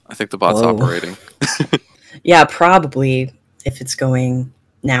think the bot's Whoa. operating. Yeah, probably. If it's going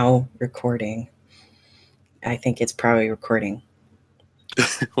now recording, I think it's probably recording.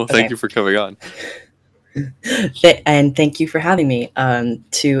 Well, Okay. thank you for coming on. And thank you for having me.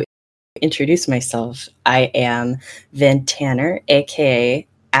 To introduce myself, I am Vin Tanner, aka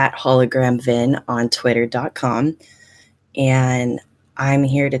at hologramvin on twitter.com. And I'm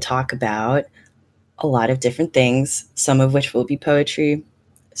here to talk about a lot of different things, some of which will be poetry,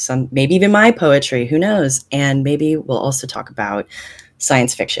 some maybe even my poetry, who knows? And maybe we'll also talk about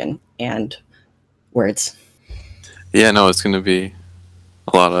science fiction and words. Yeah, no, it's going to be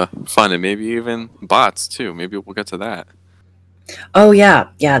a lot of fun, and maybe even bots too. Maybe we'll get to that. Oh yeah,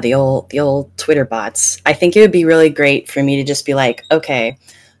 the old Twitter bots. I think it would be really great for me to just be like, okay,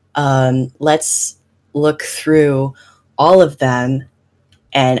 let's look through all of them,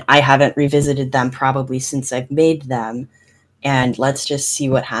 and I haven't revisited them probably since I've made them, and let's just see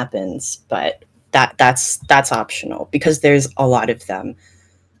what happens. But that's optional because there's a lot of them.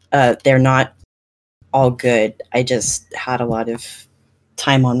 They're not all good. I just had a lot of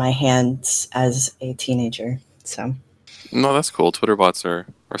time on my hands as a teenager, so. No, that's cool. Twitter bots are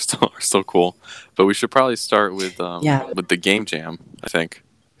still cool, but we should probably start with Yeah. the game jam, I think,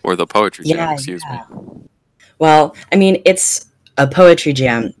 or the poetry jam. Yeah, Excuse me. Well, I mean, it's a poetry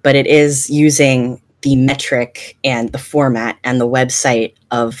jam, but it is using the metric and the format and the website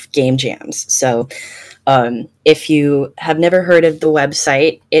of game jams. So if you have never heard of the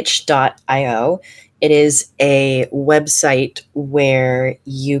website itch.io, it is a website where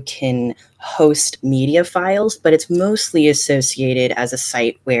you can host media files, but it's mostly associated as a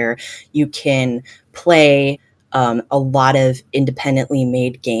site where you can play a lot of independently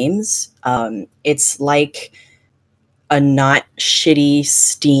made games. It's like a not shitty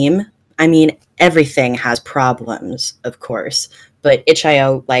Steam. I mean, everything has problems, of course, but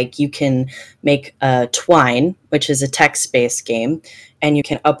itch.io, like, you can make a Twine, which is a text-based game, and you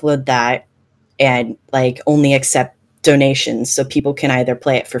can upload that and like only accept donations, so people can either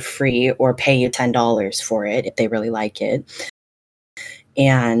play it for free or pay you $10 for it if they really like it.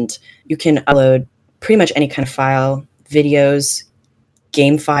 And you can upload pretty much any kind of file, videos,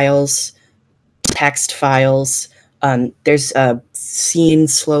 game files, text files. There's a scene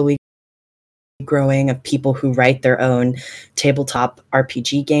slowly growing of people who write their own tabletop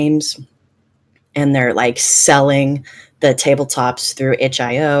RPG games, and they're like selling the tabletops through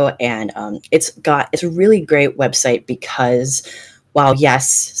itch.io, and it's a really great website because while yes,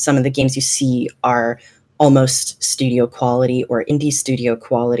 some of the games you see are almost studio quality or indie studio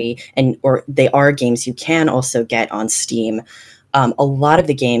quality, and or they are games you can also get on Steam. A lot of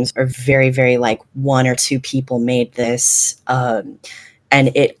the games are very, very like one or two people made this, and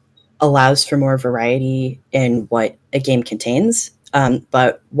it allows for more variety in what a game contains.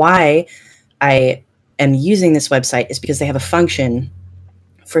 But why I am using this website is because they have a function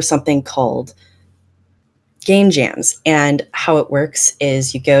for something called game jams. And how it works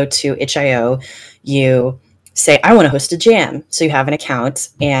is you go to itch.io, you say, I want to host a jam. So you have an account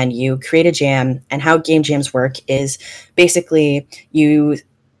and you create a jam. And how game jams work is basically you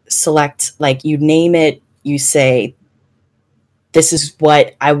select, like, you name it, you say, this is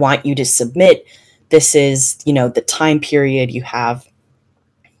what I want you to submit. This is, the time period you have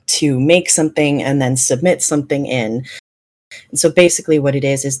to make something and then submit something in. And so basically what it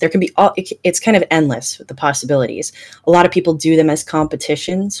is there can be it's kind of endless with the possibilities. A lot of people do them as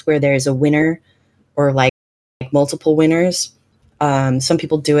competitions where there's a winner or like multiple winners. Some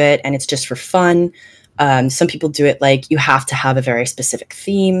people do it and it's just for fun. Some people do it like you have to have a very specific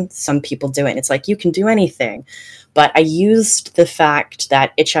theme. Some people do it and it's like you can do anything. But I used the fact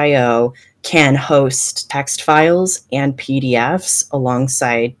that itch.io can host text files and PDFs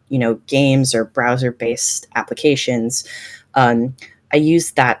alongside, games or browser-based applications. I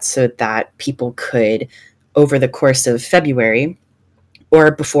used that so that people could, over the course of February,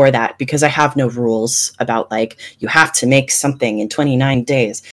 or before that, because I have no rules about like, you have to make something in 29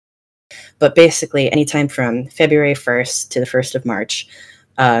 days. But basically, anytime from February 1st to the 1st of March,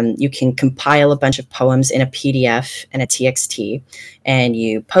 you can compile a bunch of poems in a PDF and a TXT, and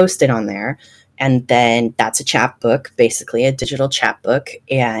you post it on there. And then that's a chapbook, basically a digital chapbook.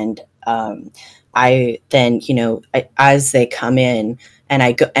 And I then, as they come in and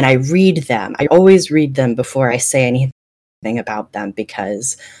I go and I read them, I always read them before I say anything about them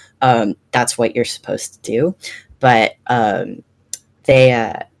because that's what you're supposed to do. But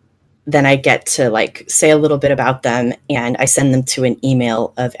then I get to like say a little bit about them and I send them to an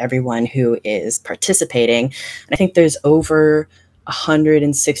email of everyone who is participating. And I think there's over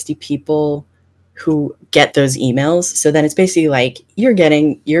 160 people who get those emails. So then it's basically like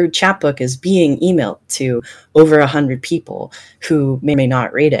your chapbook is being emailed to over 100 people who may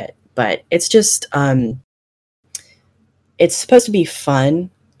not read it. But it's just it's supposed to be fun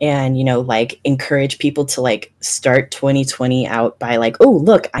and like encourage people to like start 2020 out by like, oh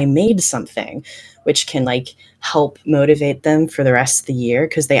look, I made something, which can like help motivate them for the rest of the year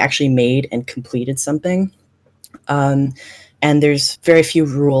because they actually made and completed something. And there's very few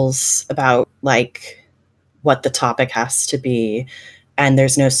rules about like what the topic has to be, and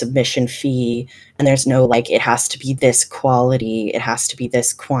there's no submission fee, and there's no like it has to be this quality, it has to be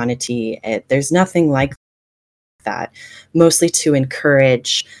this quantity. There's nothing like that, mostly to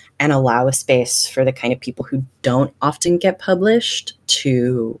encourage and allow a space for the kind of people who don't often get published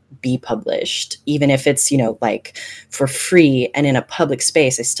to be published, even if it's like for free and in a public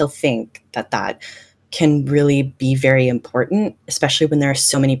space. I still think that can really be very important, especially when there are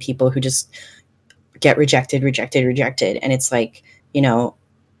so many people who just get rejected, and it's like,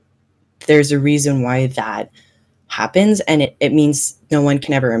 there's a reason why that happens, and it means no one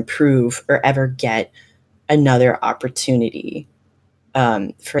can ever improve or ever get another opportunity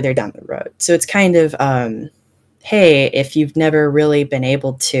further down the road. So it's kind of, hey, if you've never really been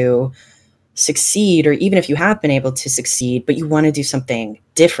able to succeed, or even if you have been able to succeed, but you want to do something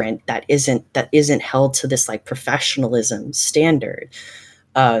different that isn't held to this like professionalism standard,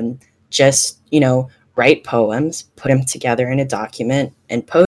 just write poems, put them together in a document, and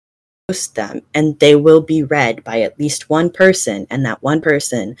post them, and they will be read by at least one person, and that one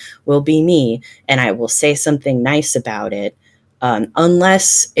person will be me, and I will say something nice about it.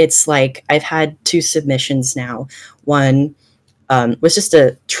 Unless it's like, I've had 2 submissions now. One was just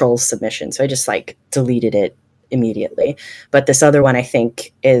a troll submission, so I just like deleted it immediately. But this other one I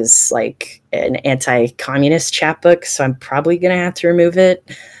think is like an anti-communist chapbook, so I'm probably gonna have to remove it.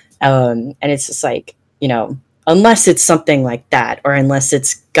 And it's just like, unless it's something like that, or unless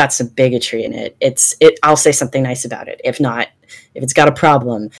it's got some bigotry in it, I'll say something nice about it. If not, if it's got a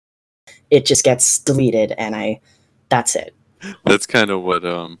problem, it just gets deleted, and that's it. That's kind of what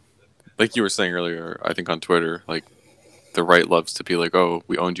like you were saying earlier, I think on Twitter, like the right loves to be like, oh,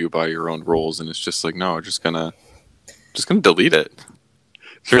 we owned you by your own rules, and it's just like, no, just gonna delete it.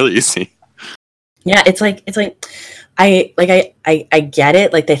 It's really easy. Yeah, it's like I get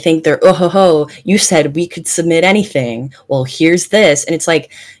it. Like, they think they're, oh ho ho, you said we could submit anything. Well, here's this. And it's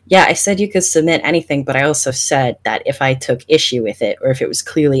like, yeah, I said you could submit anything, but I also said that if I took issue with it, or if it was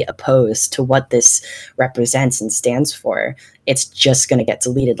clearly opposed to what this represents and stands for, it's just going to get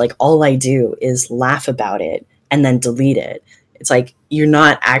deleted. Like, all I do is laugh about it and then delete it. It's like, you're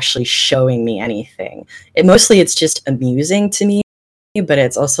not actually showing me anything. It's just amusing to me, but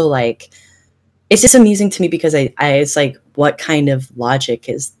it's also like, it's just amusing to me because it's like, what kind of logic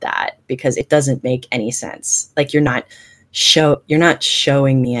is that? Because it doesn't make any sense. Like, you're not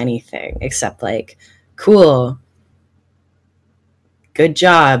showing me anything except like, cool, good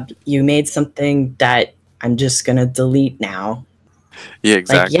job, you made something that I'm just gonna delete now. Yeah,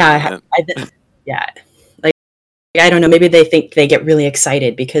 exactly. Like, yeah, like, I don't know, maybe they think they get really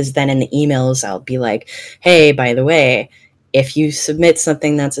excited because then in the emails I'll be like, hey, by the way, if you submit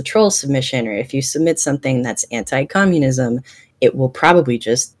something that's a troll submission, or if you submit something that's anti-communism, it will probably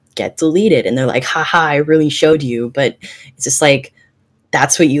just get deleted. And they're like, haha, I really showed you. But it's just like,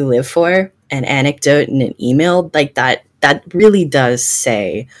 that's what you live for? An anecdote in an email? Like, that really does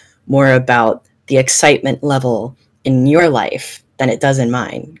say more about the excitement level in your life than it does in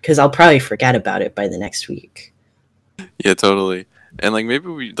mine, because I'll probably forget about it by the next week. Yeah, totally. And like,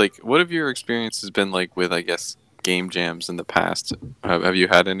 maybe what have your experiences been like with, I guess, game jams in the past? Have you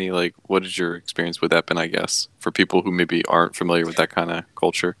had any, like, what is your experience with that been, I guess, for people who maybe aren't familiar with that kind of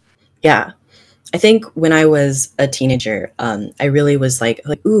culture? Yeah, I think when I was a teenager, I really was like,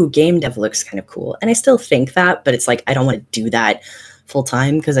 ooh, game dev looks kind of cool, and I still think that, but it's like, I don't want to do that full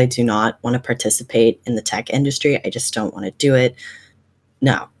time because I do not want to participate in the tech industry. I just don't want to do it.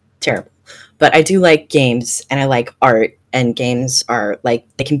 No, terrible. But I do like games, and I like art, and games are like,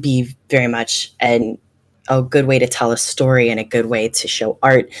 they can be very much a good way to tell a story and a good way to show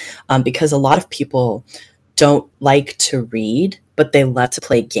art, because a lot of people don't like to read, but they love to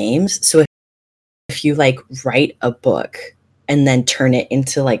play games. So if you like write a book and then turn it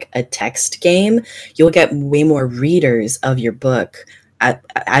into like a text game, you'll get way more readers of your book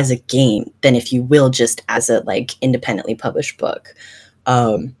as a game than if you will just as a like independently published book,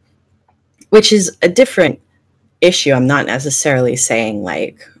 which is a different issue. I'm not necessarily saying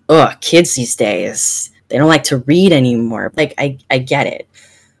like, oh, kids these days, they don't like to read anymore. Like, I get it.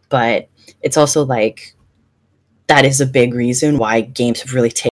 But it's also like, that is a big reason why games have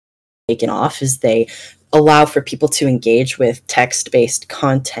really taken off is they allow for people to engage with text-based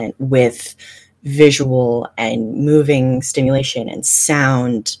content with visual and moving stimulation and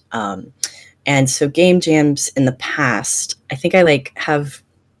sound. And so game jams in the past, I think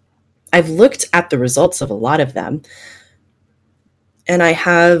I've looked at the results of a lot of them, and I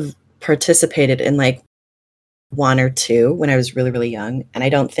have participated in like one or two when I was really, really young, and I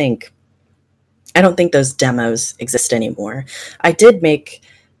don't think those demos exist anymore. I did make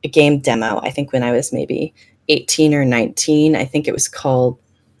a game demo, I think when I was maybe 18 or 19. I think it was called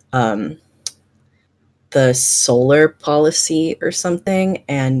the Solar Policy or something,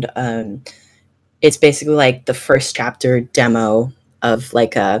 and it's basically like the first chapter demo of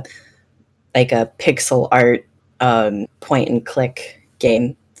like a pixel art point and click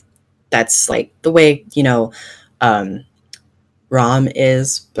game. That's like the way ROM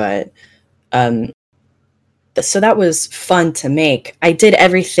is, but so that was fun to make. I did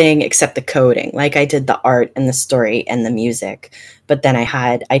everything except the coding. Like I did the art and the story and the music, but then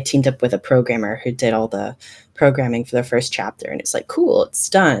I teamed up with a programmer who did all the programming for the first chapter, and it's like, cool, it's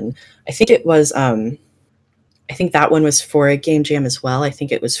done. I think it was I think that one was for a game jam as well. I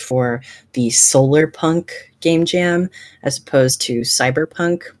think it was for the Solar Punk game jam as opposed to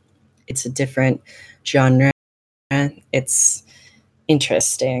Cyberpunk. It's a different genre. It's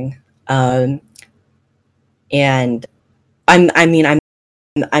interesting. And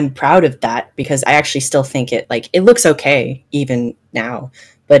I'm proud of that because I actually still think it looks okay even now,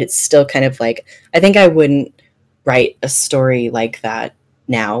 but it's still kind of like, I think I wouldn't write a story like that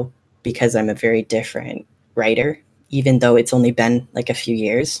now because I'm a very different writer, even though it's only been like a few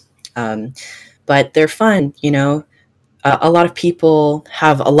years. But they're fun, a lot of people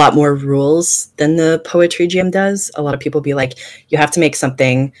have a lot more rules than the Poetry Jam does. A lot of people be like, you have to make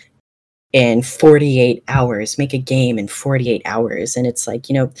something in 48 hours, make a game in 48 hours. And it's like,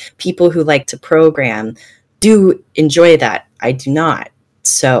 people who like to program do enjoy that. I do not.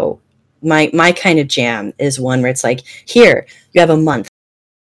 So my kind of jam is one where it's like, here, you have a month.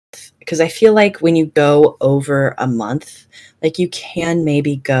 Because I feel like when you go over a month, like you can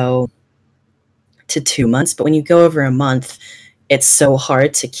maybe go to 2 months, but when you go over a month, it's so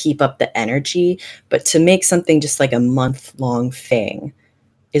hard to keep up the energy. But to make something just like a month-long thing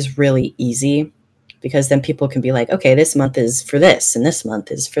is really easy, because then people can be like, okay, this month is for this and this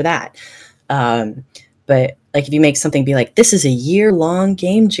month is for that. But like if you make something be like, this is a year-long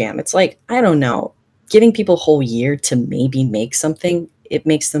game jam, it's like, I don't know, giving people a whole year to maybe make something, it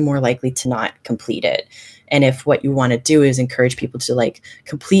makes them more likely to not complete it. And if what you want to do is encourage people to like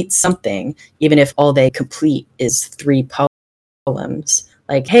complete something, even if all they complete is 3 poems,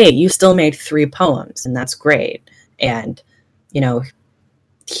 like, hey, you still made 3 poems and that's great. And,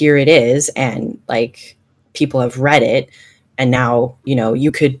 here it is. And like people have read it, and now,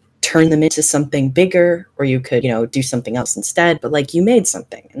 you could turn them into something bigger, or you could, do something else instead, but like you made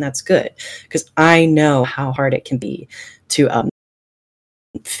something, and that's good. Because I know how hard it can be to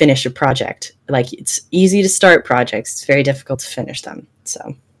finish a project. Like it's easy to start projects, it's very difficult to finish them.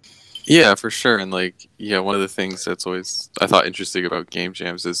 So Yeah, for sure. And like, yeah, one of the things that's always I thought interesting about game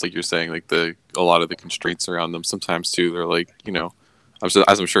jams is like you're saying, like a lot of the constraints around them sometimes too, they're like,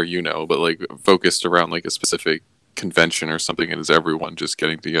 as I'm sure but like focused around like a specific convention or something, and is everyone just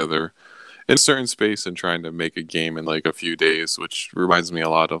getting together in a certain space and trying to make a game in like a few days, which reminds me a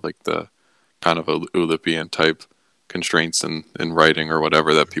lot of like the kind of Olympian type constraints in writing or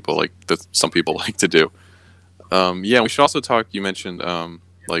whatever that some people like to do. Yeah, we should also talk. You mentioned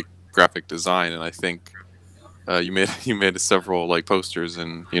like graphic design, and I think you made several like posters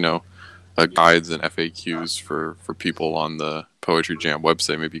and guides and FAQs for people on the Poetry Jam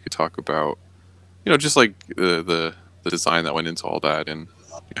website. Maybe you could talk about just like the design that went into all that and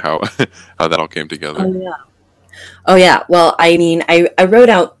how how that all came together. Oh yeah. Well, I mean, I wrote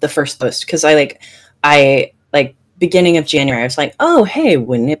out the first post because I beginning of January, I was like, oh hey,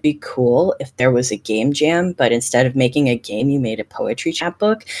 wouldn't it be cool if there was a game jam, but instead of making a game, you made a poetry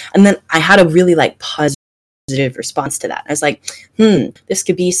chapbook? And then I had a really like positive response to that. I was like, this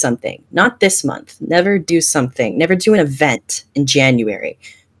could be something. Not this month. Never do an event in January.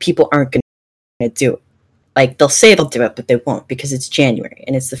 People aren't going to do it. Like they'll say they'll do it, but they won't, because it's January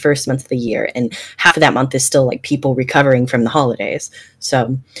and it's the first month of the year, and half of that month is still like people recovering from the holidays.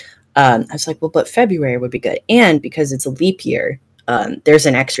 So I was like, well, but February would be good. And because it's a leap year, there's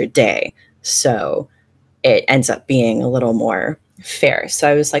an extra day. So it ends up being a little more fair. So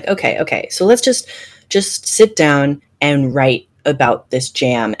I was like, okay. So let's just sit down and write about this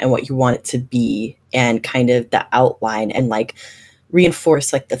jam and what you want it to be, and kind of the outline, and like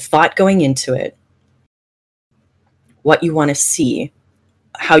reinforce like the thought going into it, what you want to see,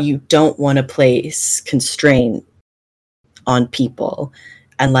 how you don't want to place constraint on people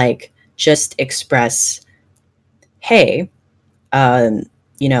and like just express, hey, um,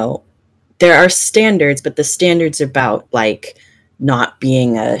 you know, there are standards, but the standards are about like not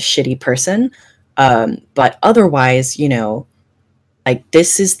being a shitty person. But otherwise, like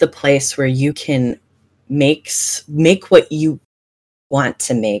this is the place where you can make what you want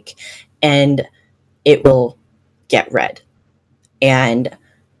to make, and it will get read. And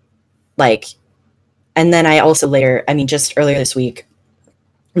like, and then I also later, I mean, just earlier this week,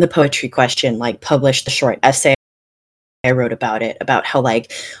 the poetry question like published the short essay I wrote about it, about how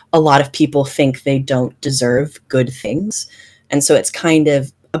like a lot of people think they don't deserve good things. And so it's kind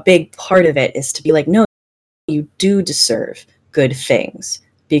of a big part of it is to be like, no, you do deserve good things,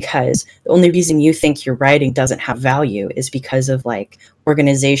 because the only reason you think your writing doesn't have value is because of like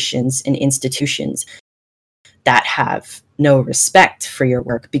organizations and institutions that have no respect for your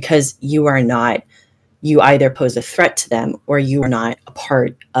work, because you either pose a threat to them or you are not a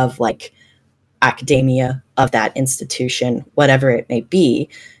part of like academia of that institution, whatever it may be.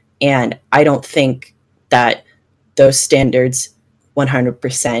 And I don't think that those standards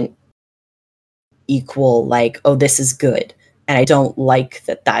 100% equal like, oh, this is good. And I don't like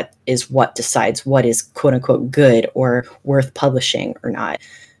that that is what decides what is quote unquote good or worth publishing or not.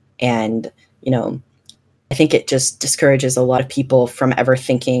 And, I think it just discourages a lot of people from ever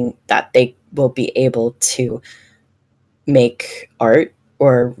thinking that they will be able to make art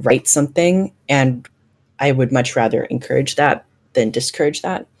or write something. And I would much rather encourage that than discourage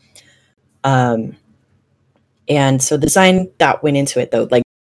that. And so the design that went into it, though, like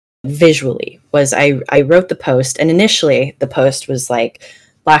visually, was I wrote the post, and initially the post was like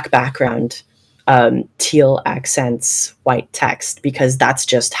black background, teal accents, white text, because that's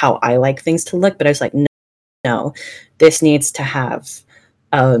just how I like things to look. But I was like, no, this needs to have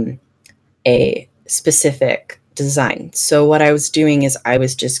a specific design. So what I was doing is I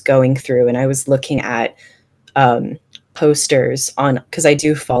was just going through and I was looking at posters on, because I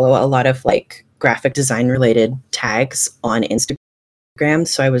do follow a lot of like graphic design related tags on Instagram.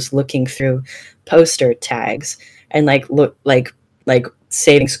 So I was looking through poster tags and like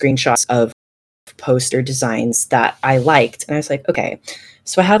saving screenshots of poster designs that I liked. And I was like, okay,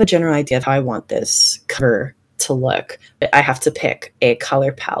 so I have a general idea of how I want this cover to look, but I have to pick a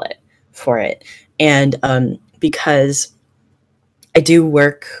color palette for it. And because I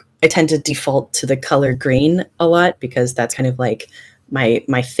tend to default to the color green a lot, because that's kind of like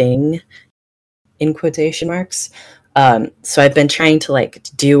my thing, in quotation marks. So I've been trying to like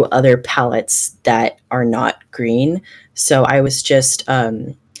do other palettes that are not green. So I was just,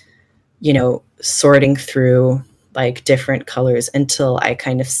 sorting through like different colors until I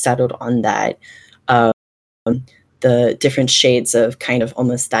kind of settled on that, the different shades of kind of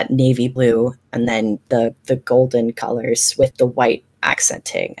almost that navy blue, and then the golden colors with the white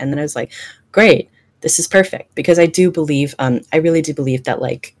accenting. And then I was like, great, this is perfect, because I really do believe that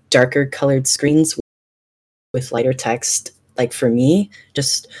like darker colored screens with lighter text, like for me,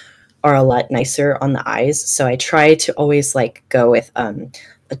 just are a lot nicer on the eyes. So I try to always like go with a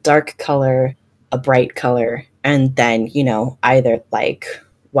dark color, a bright color, and then, either like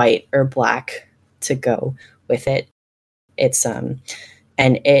white or black to go with it. It's and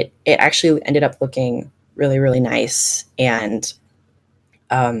it actually ended up looking really, really nice. And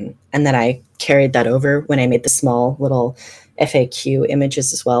then I carried that over when I made the small little FAQ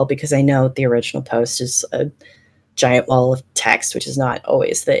images as well, because I know the original post is a giant wall of text, which is not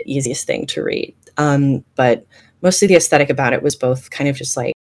always the easiest thing to read. But mostly the aesthetic about it was both kind of just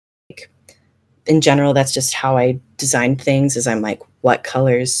like, in general, that's just how I design things, is I'm like, what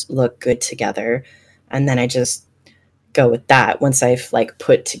colors look good together? And then I just go with that once I've like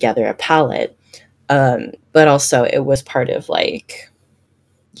put together a palette. But also it was part of like,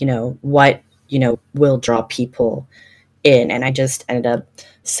 what, will draw people in. And I just ended up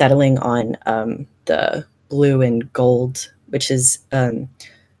settling on the blue and gold, which is a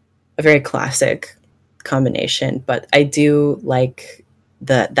very classic combination. But I do like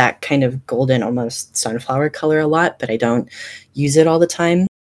that kind of golden, almost sunflower color a lot, but I don't use it all the time.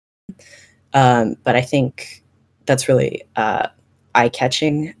 But I think that's really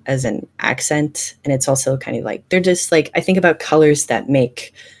eye-catching as an accent. And it's also kind of like, they're just like, I think about colors that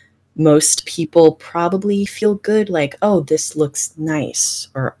make most people probably feel good, like, oh, this looks nice,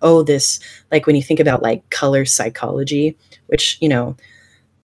 or oh, this, like when you think about like color psychology, which,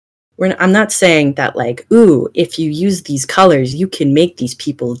 I'm not saying that like, ooh, if you use these colors, you can make these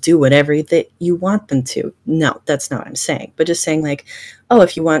people do whatever that you want them to. No, that's not what I'm saying. But just saying like, oh,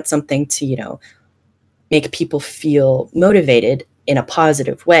 if you want something to, make people feel motivated, in a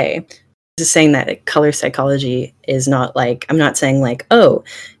positive way. This is saying that color psychology is not like, I'm not saying like, oh,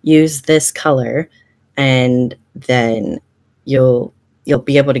 use this color and then you'll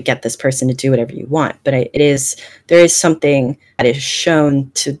be able to get this person to do whatever you want. But there is something that is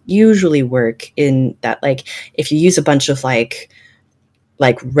shown to usually work in that, like if you use a bunch of like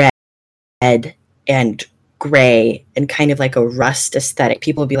red and gray and kind of like a rust aesthetic,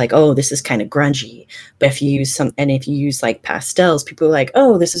 people will be like, oh, this is kind of grungy. But if you use like pastels, people are like,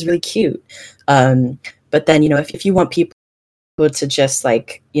 oh, this is really cute. But then, if you want people to just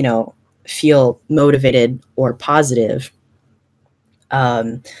like, feel motivated or positive,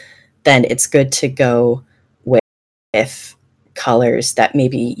 then it's good to go with colors that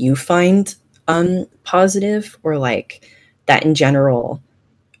maybe you find positive, or like that in general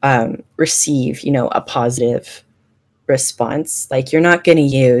receive, a positive response. Like you're not going to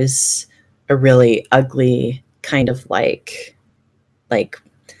use a really ugly kind of like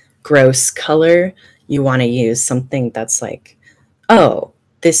gross color. You want to use something that's like, oh,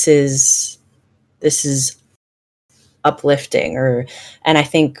 this is uplifting. And I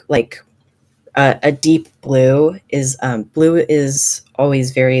think like a deep blue is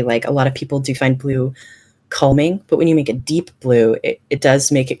always very, like, a lot of people do find blue calming, but when you make a deep blue, it does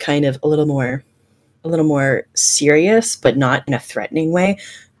make it kind of a little more serious, but not in a threatening way,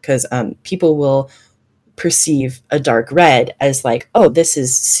 because people will perceive a dark red as like, oh, this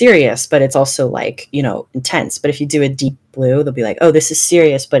is serious, but it's also like, intense. But if you do a deep blue, they'll be like, oh, this is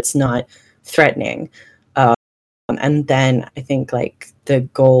serious, but it's not threatening. And then I think like the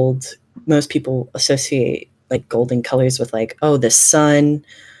gold, most people associate like golden colors with like, oh, the sun,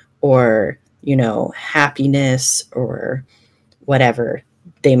 or happiness, or whatever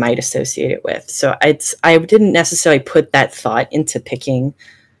they might associate it with. So I didn't necessarily put that thought into picking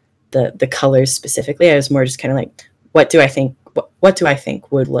the colors specifically. I was more just kind of like, what do I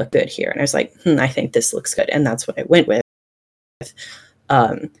think would look good here? And I was like, I think this looks good, and that's what I went with.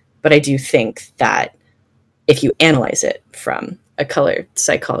 But I do think that if you analyze it from a color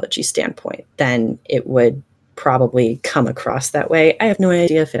psychology standpoint, then it would probably come across that way. I have no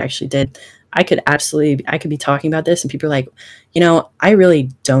idea if it actually did. I could be talking about this and people are like, I really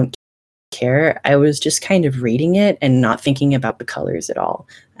don't care. I was just kind of reading it and not thinking about the colors at all.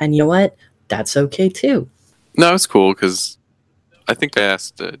 And you know what? That's okay too. No, it's cool, because I think I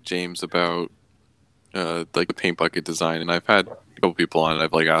asked James about like the paint bucket design, and I've had a couple people on, and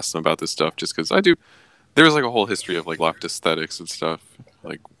I've like asked them about this stuff just because there's like a whole history of like left aesthetics and stuff,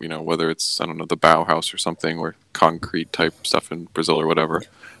 like, whether it's, I don't know, the Bauhaus or something, or concrete type stuff in Brazil or whatever.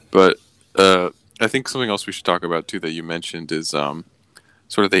 But I think something else we should talk about too that you mentioned is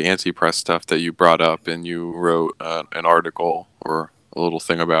sort of the anti-press stuff that you brought up, and you wrote an article or a little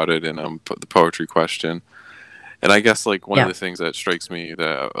thing about it in the Poetry Question. And I guess like one of the things that strikes me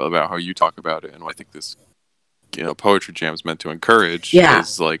about how you talk about it, and I think this Poetry Jam is meant to encourage,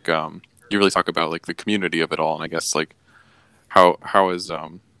 is like you really talk about like the community of it all. And I guess like how is I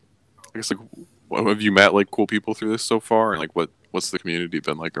guess like, have you met like cool people through this so far, and like what's the community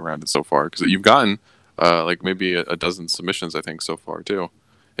been like around it so far? Because you've gotten like maybe a dozen submissions, I think, so far too,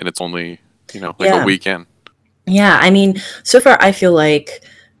 and it's only a weekend. Yeah, I mean, so far I feel like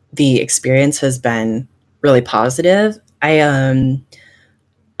the experience has been really positive. I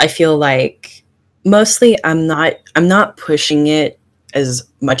feel like mostly I'm not pushing it as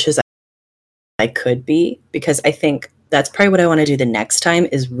much as I could be, because I think that's probably what I want to do the next time,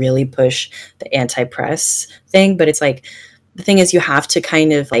 is really push the anti-press thing. But it's like, the thing is, you have to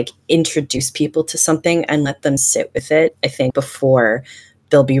kind of like introduce people to something and let them sit with it, I think, before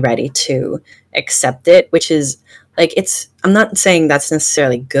they'll be ready to accept it, which is like, I'm not saying that's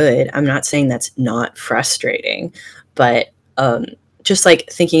necessarily good. I'm not saying that's not frustrating, but just like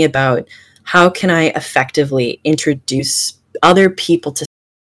thinking about how can I effectively introduce other people to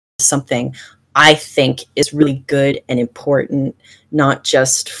something I think is really good and important, not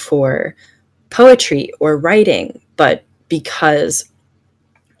just for poetry or writing, but because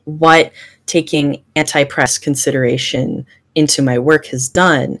what taking anti-press consideration into my work has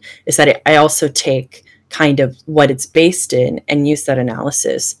done is that I also take kind of what it's based in and use that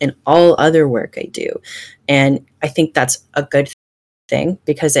analysis in all other work I do. And I think that's a good thing,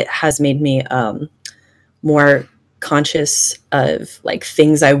 because it has made me more conscious of like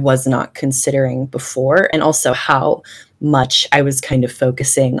things I was not considering before, and also how much I was kind of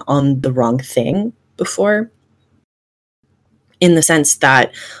focusing on the wrong thing before, in the sense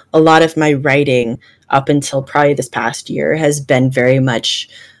that a lot of my writing up until probably this past year has been very much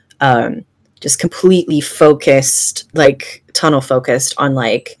just completely focused, like tunnel focused on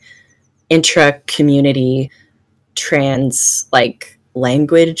like intra-community trans like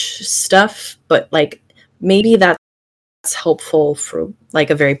language stuff, but like maybe that's helpful for like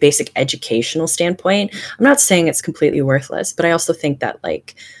a very basic educational standpoint. I'm not saying it's completely worthless, but I also think that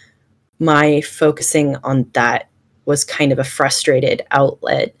like my focusing on that was kind of a frustrated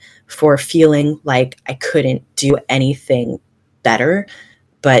outlet for feeling like I couldn't do anything better.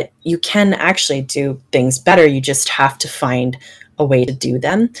 But you can actually do things better. You just have to find a way to do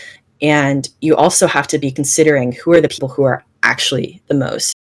them. And you also have to be considering who are the people who are actually the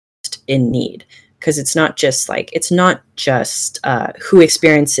most in need. Because it's not just who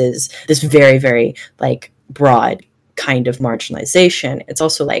experiences this very, very like broad kind of marginalization. It's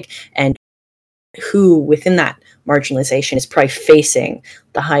also like, and who within that marginalization is probably facing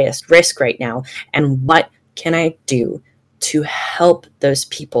the highest risk right now, and what can I do to help those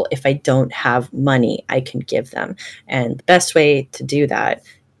people if I don't have money I can give them. And the best way to do that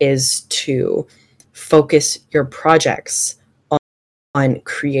is to focus your projects on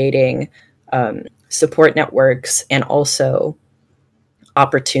creating support networks and also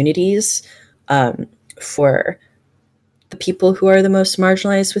opportunities for the people who are the most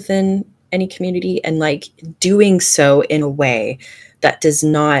marginalized within any community, and like doing so in a way that does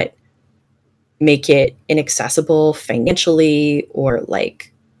not make it inaccessible financially or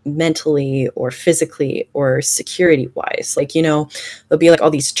like mentally or physically or security wise. Like, you know, there'll be like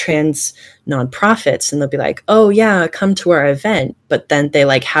all these trans nonprofits and they'll be like, oh yeah, come to our event, but then they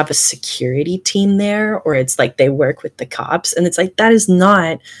like have a security team there, or it's like they work with the cops, and it's like that is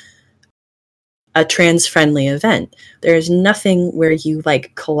not a trans friendly event. There's nothing where you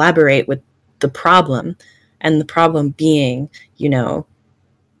like collaborate with the problem, and the problem being, you know,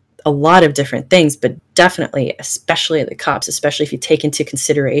 a lot of different things, but definitely, especially the cops, especially if you take into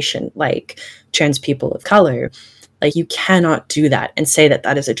consideration like trans people of color, like you cannot do that and say that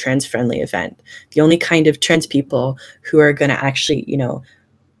that is a trans friendly event. The only kind of trans people who are going to actually, you know,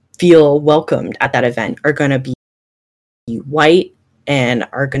 feel welcomed at that event are going to be white and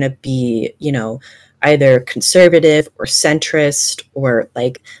are going to be, you know, either conservative or centrist, or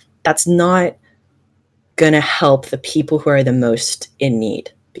like that's not going to help the people who are the most in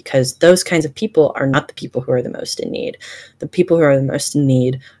need, because those kinds of people are not the people who are the most in need. The people who are the most in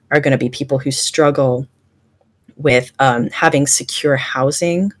need are going to be people who struggle with having secure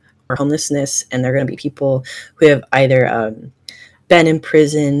housing or homelessness, and they're going to be people who have either been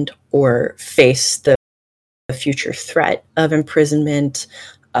imprisoned or face the future threat of imprisonment.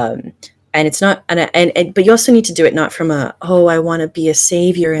 And it's not, but you also need to do it not from a, oh, I want to be a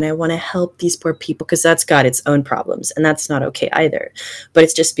savior and I want to help these poor people, because that's got its own problems and that's not okay either. But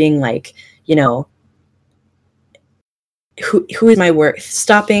it's just being like, you know, who is my work?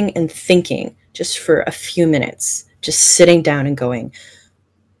 Stopping and thinking just for a few minutes, just sitting down and going,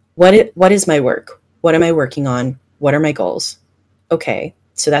 what is my work? What am I working on? What are my goals? Okay,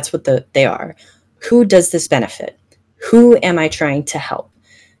 so that's what they are. Who does this benefit? Who am I trying to help?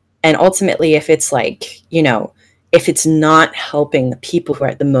 And ultimately, if it's like, you know, if it's not helping the people who are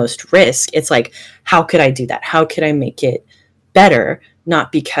at the most risk, it's like, how could I do that? How could I make it better?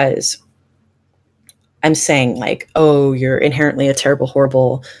 Not because I'm saying like, oh, you're inherently a terrible,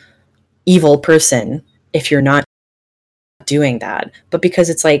 horrible, evil person if you're not doing that, but because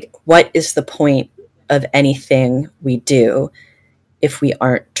it's like, what is the point of anything we do if we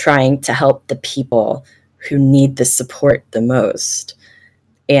aren't trying to help the people who need the support the most?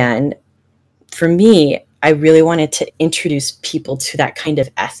 And for me, I really wanted to introduce people to that kind of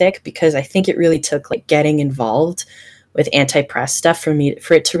ethic, because I think it really took like getting involved with anti-press stuff for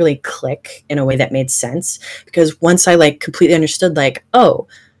it to really click in a way that made sense. Because once I like completely understood like, oh,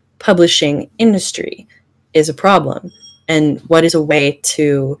 publishing industry is a problem, and what is a way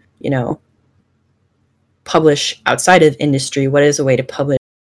to, you know, publish outside of industry, what is a way to publish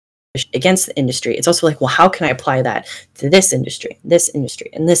against the industry, it's also like, well, how can I apply that to this industry, and this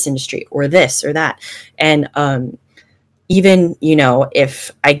industry, or this or that? And even, you know,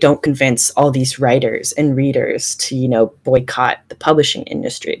 if I don't convince all these writers and readers to, you know, boycott the publishing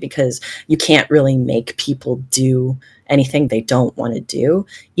industry, because you can't really make people do anything they don't want to do,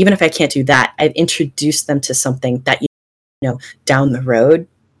 even if I can't do that, I've introduced them to something that, you know, down the road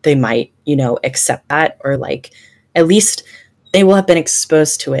they might, you know, accept that, or like at least they will have been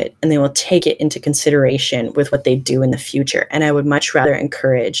exposed to it and they will take it into consideration with what they do in the future. And I would much rather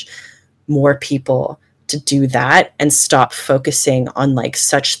encourage more people to do that and stop focusing on like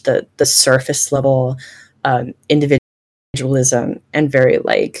such the surface level individualism and very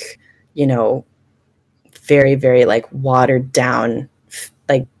like, you know, very, very like watered down,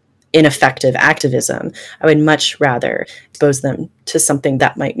 like ineffective activism. I would much rather expose them to something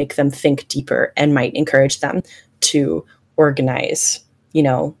that might make them think deeper and might encourage them to organize,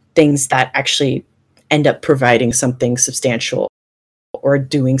 things that actually end up providing something substantial or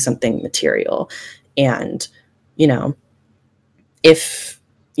doing something material. And, if,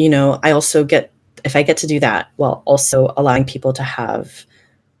 I also if I get to do that while also allowing people to have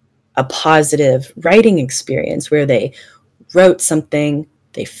a positive writing experience where they wrote something,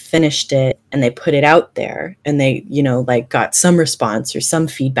 they finished it, and they put it out there, and they, got some response or some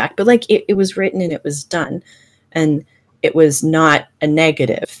feedback, but it was written and it was done. And it was not a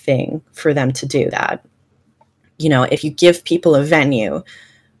negative thing for them to do that. If you give people a venue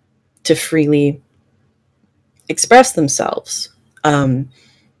to freely express themselves,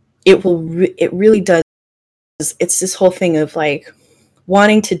 it really does. It's this whole thing of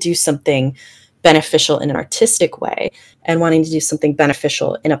wanting to do something beneficial in an artistic way and wanting to do something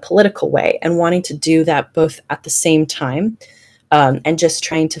beneficial in a political way and wanting to do that both at the same time, and just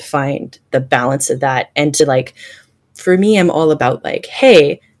trying to find the balance of that. And to for me, I'm all about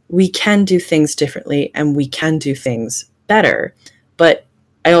hey, we can do things differently and we can do things better. But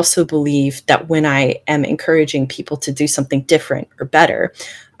I also believe that when I am encouraging people to do something different or better,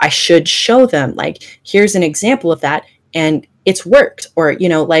 I should show them here's an example of that, and it's worked, or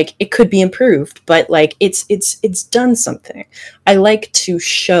it could be improved, but it's done something. I like to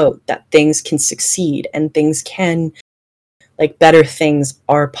show that things can succeed and things can better things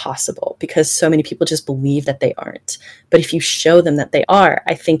are possible, because so many people just believe that they aren't. But if you show them that they are,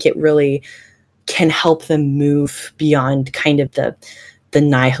 I think it really can help them move beyond kind of the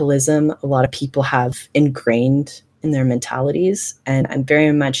nihilism a lot of people have ingrained in their mentalities. And I'm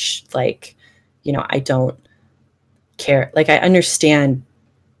very much I don't care. I understand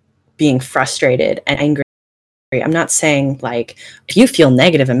being frustrated and angry. I'm not saying if you feel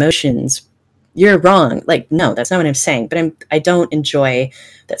negative emotions, you're wrong. No, that's not what I'm saying. But I don't enjoy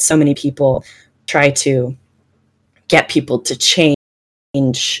that so many people try to get people to change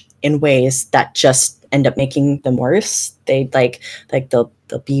in ways that just end up making them worse. They they'll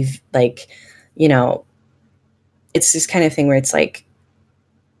be it's this kind of thing where it's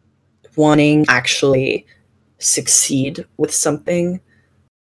wanting to actually succeed with something,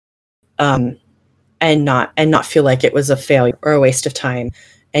 and not feel like it was a failure or a waste of time.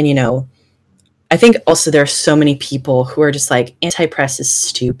 And I think also there are so many people who are just anti-press is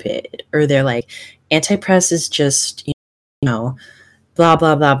stupid, or they're anti-press is just blah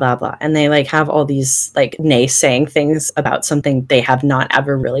blah blah blah blah, and they have all these naysaying things about something they have not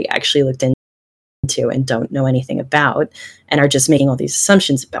ever really actually looked into and don't know anything about, and are just making all these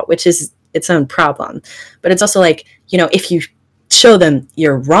assumptions about, which is its own problem. But it's also if you show them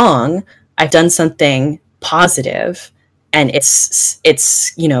you're wrong, I've done something positive and it's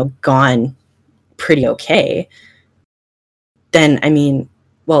gone pretty okay, then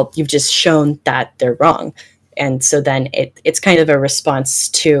you've just shown that they're wrong. And so then it's kind of a response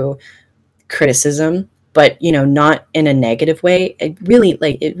to criticism, but not in a negative way. It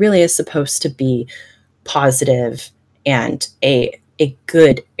really is supposed to be positive and a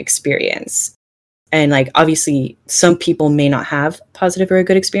good experience. And obviously some people may not have positive or a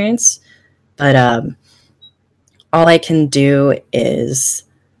good experience, but all I can do is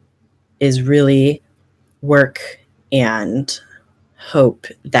really work and hope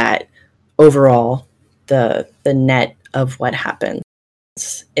that overall the net of what happens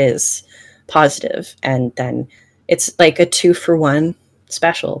is positive. And then it's a 2-for-1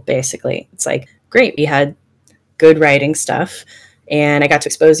 special, basically. It's great, we had good writing stuff, and I got to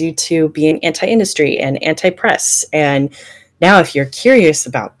expose you to being anti-industry and anti-press. And now if you're curious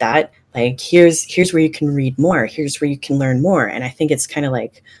about that, here's where you can read more, here's where you can learn more. And I think it's kind of I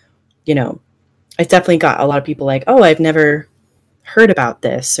definitely got a lot of people oh, I've never heard about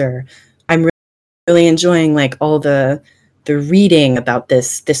this, or I'm really enjoying all the reading about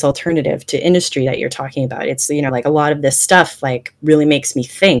this alternative to industry that you're talking about. It's a lot of this stuff really makes me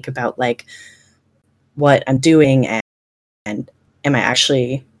think about what I'm doing, and am I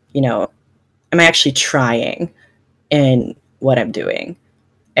actually trying in what I'm doing.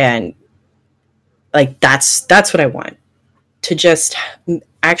 And that's what I want, to just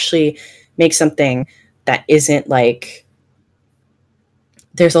actually make something that isn't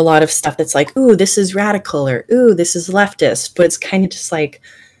there's a lot of stuff that's ooh, this is radical, or ooh, this is leftist, but it's kind of just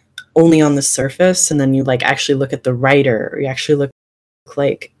only on the surface. And then you actually look at the writer, or you actually look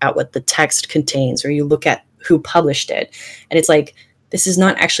at what the text contains, or you look at who published it, and it's this is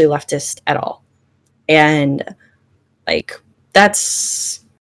not actually leftist at all. And that's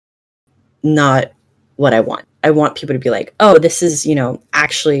not what I want. I want people to be oh, this is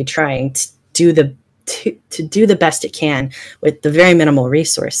actually trying to do the best it can with the very minimal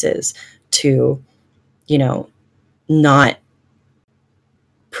resources to not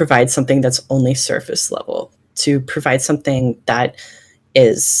provide something that's only surface level, to provide something that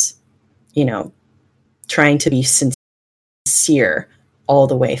is, you know, trying to be sincere all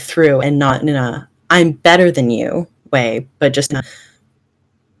the way through, and not in a I'm better than you way, but just in a,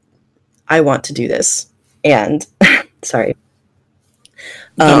 I want to do this. And sorry.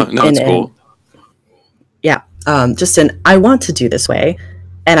 No, it's cool. Yeah. Just an I want to do this way,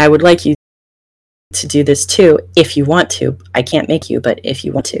 and I would like you to do this too if you want to. I can't make you, but if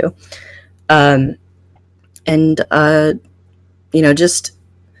you want to. And you know, just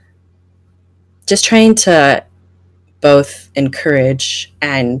trying to both encourage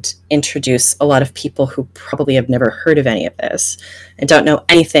and introduce a lot of people who probably have never heard of any of this and don't know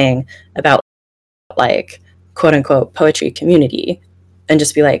anything about, like, quote unquote poetry community, and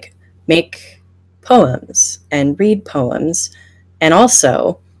just be like, make poems and read poems. And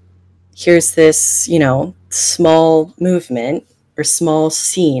also, here's this, you know, small movement or small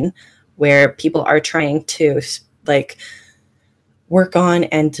scene where people are trying to, like, work on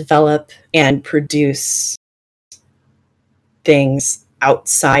and develop and produce things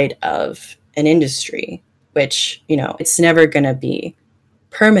outside of an industry, which, you know, it's never going to be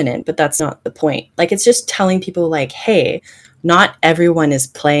permanent, but that's not the point. Like, it's just telling people, like, hey, not everyone is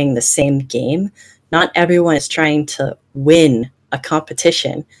playing the same game. Not everyone is trying to win a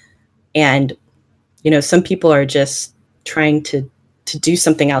competition. And, you know, some people are just trying to do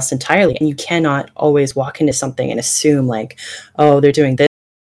something else entirely. And you cannot always walk into something and assume, like, oh, they're doing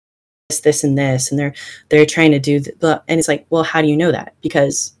this and this, and they're trying to do and it's like, well, how do you know that?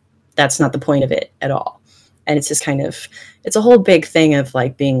 Because that's not the point of it at all. And it's just kind of, it's a whole big thing of,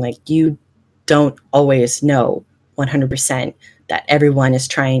 like, being like, you don't always know 100% that everyone is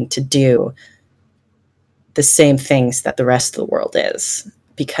trying to do the same things that the rest of the world is,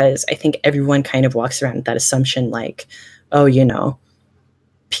 because I think everyone kind of walks around with that assumption, like, oh, you know,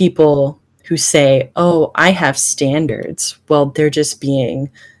 people who say, oh, I have standards, well, they're just being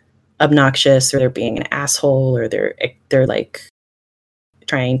obnoxious, or they're being an asshole, or they're like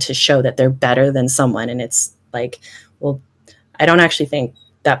trying to show that they're better than someone. And it's like, well, I don't actually think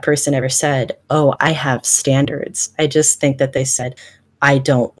that person ever said, oh, I have standards. I just think that they said, I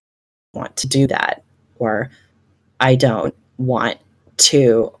don't want to do that, or I don't want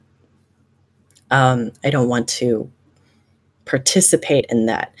to participate in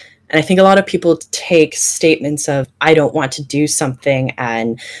that. And I think a lot of people take statements of, I don't want to do something,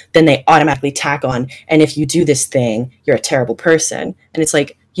 and then they automatically tack on, and if you do this thing, you're a terrible person. And it's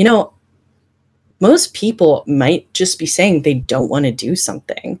like, you know, most people might just be saying they don't want to do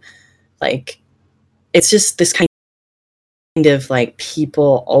something. Like, it's just this kind of, like,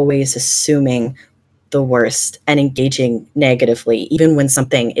 people always assuming the worst and engaging negatively, even when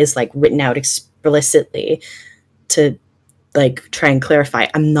something is, like, written out explicitly to, like, try and clarify,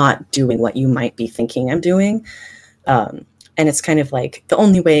 I'm not doing what you might be thinking I'm doing. And it's kind of like, the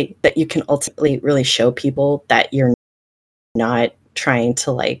only way that you can ultimately really show people that you're not trying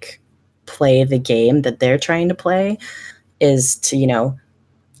to, like, play the game that they're trying to play is to, you know,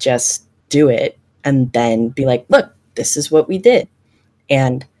 just do it and then be like, look, this is what we did.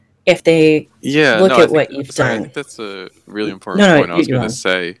 And if they look at what you've done. I think that's a really important point. I was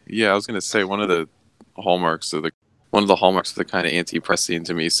going to say one of the hallmarks of the kind of anti-press scene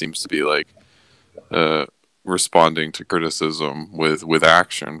to me seems to be, like, responding to criticism with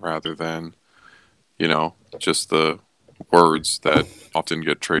action rather than, you know, just the words that often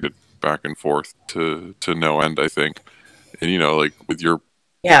get traded back and forth to no end, I think. And, you know, like, with your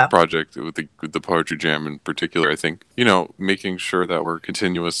project, with the Poetry Jam in particular, I think, you know, making sure that we're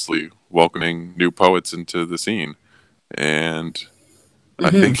continuously welcoming new poets into the scene. And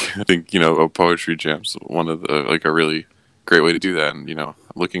mm-hmm. I think, you know, a Poetry Jam's one of the, like, a really great way to do that. And, you know,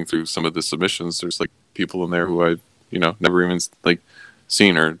 looking through some of the submissions, there's, like, people in there who I, you know, never even, like,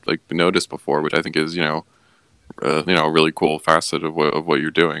 seen or, like, noticed before, which I think is, you know, a really cool facet of what you're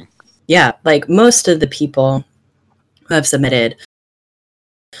doing. Yeah, like, most of the people who have submitted,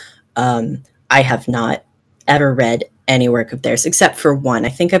 I have not ever read any work of theirs except for one. I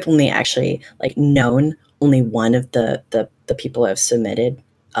think I've only actually, like, known only one of the people who have submitted,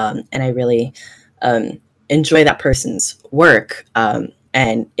 and I really enjoy that person's work,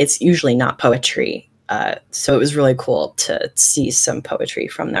 and it's usually not poetry. So it was really cool to see some poetry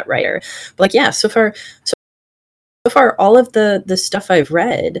from that writer. But, like, yeah, so far, all of the stuff I've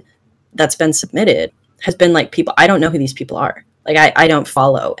read that's been submitted has been, like, people, I don't know who these people are. Like, I don't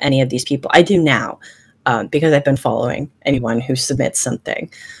follow any of these people. I do now, because I've been following anyone who submits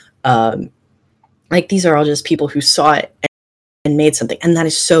something. Like, these are all just people who saw it made something. And that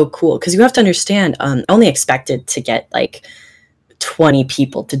is so cool, because you have to understand, I only expected to get like 20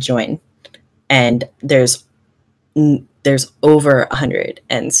 people to join, and there's over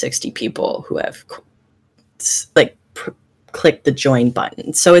 160 people who have like clicked the join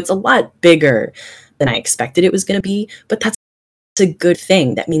button. So it's a lot bigger than I expected it was going to be, but that's a good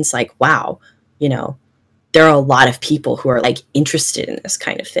thing. That means like, wow, you know, there are a lot of people who are like interested in this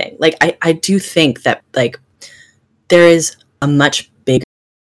kind of thing. Like I do think that like there is a much bigger,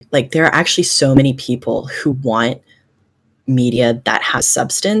 like there are actually so many people who want media that has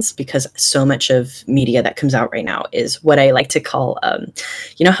substance, because so much of media that comes out right now is what I like to call,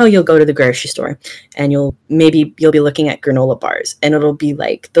 you know how you'll go to the grocery store and you'll be looking at granola bars, and there'll be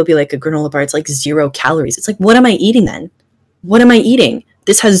like a granola bar, it's like 0 calories. It's like, what am I eating then? What am I eating?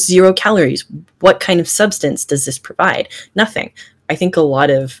 This has 0 calories. What kind of substance does this provide? Nothing. I think a lot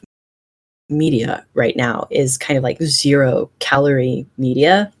of media right now is kind of like 0 calorie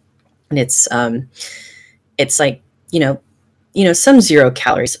media, and it's like, some 0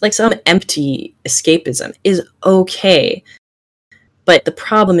 calories, like some empty escapism is okay. But the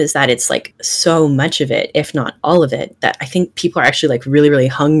problem is that it's like so much of it, if not all of it, that I think people are actually like really, really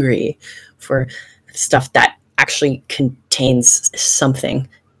hungry for stuff that actually contains something.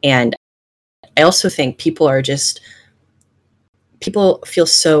 And I also think people feel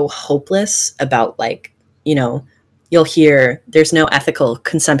so hopeless about, like, you'll hear there's no ethical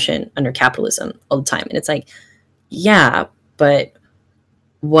consumption under capitalism all the time. And it's like, yeah, but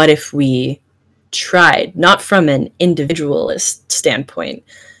what if we tried, not from an individualist standpoint,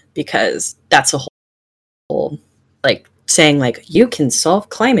 because that's a whole like saying like you can solve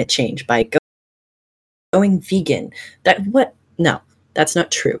climate change by going vegan. No, that's not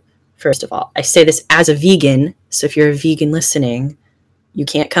true. First of all, I say this as a vegan, so if you're a vegan listening, you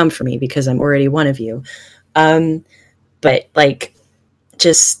can't come for me because I'm already one of you. But like,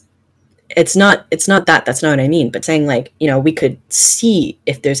 just it's not that. That's not what I mean. But saying like, we could see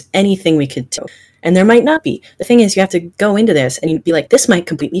if there's anything we could do, and there might not be. The thing is, you have to go into this and you'd be like, this might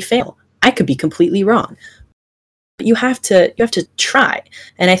completely fail. I could be completely wrong. But you have to try.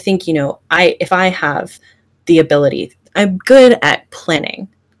 And I think, if I have the ability, I'm good at planning.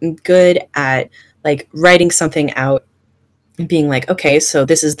 I'm good at like writing something out and being like, okay, so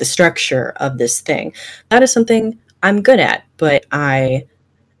this is the structure of this thing. That is something I'm good at, but I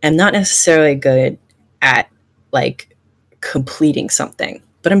am not necessarily good at like completing something.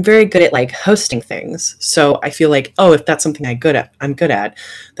 But I'm very good at like hosting things. So I feel like, oh, if that's something I'm good at,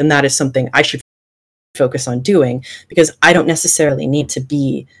 then that is something I should focus on doing, because I don't necessarily need to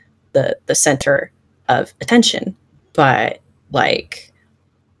be the center of attention. But like,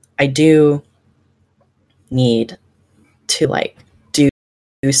 I do need to like do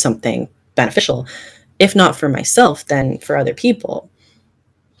something beneficial, if not for myself, then for other people.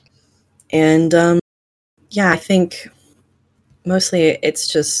 And yeah, I think mostly it's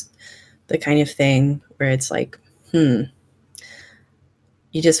just the kind of thing where it's like, you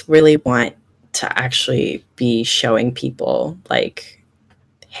just really want to actually be showing people like,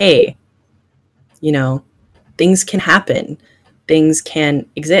 hey, things can happen, things can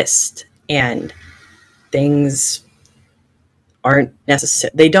exist, and things aren't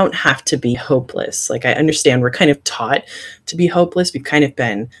necessary. They don't have to be hopeless. Like, I understand we're kind of taught to be hopeless. We've kind of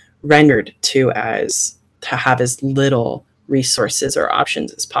been rendered to have as little resources or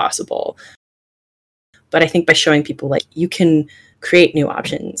options as possible. But I think by showing people like you can create new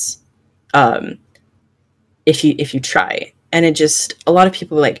options, if you try. And it just, a lot of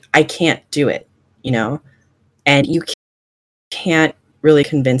people are like, I can't do it, and you can't really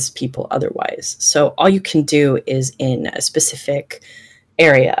convince people otherwise. So all you can do is, in a specific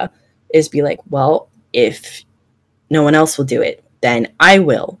area, is be like, well, if no one else will do it, then I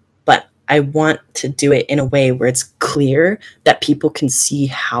will. But I want to do it in a way where it's clear that people can see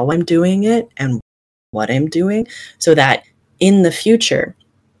how I'm doing it and what I'm doing, so that in the future,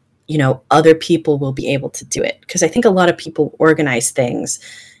 other people will be able to do it. Because I think a lot of people organize things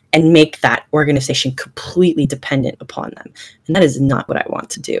and make that organization completely dependent upon them. And that is not what I want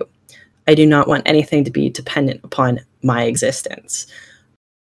to do. I do not want anything to be dependent upon my existence.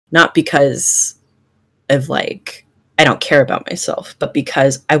 Not because of like, I don't care about myself, but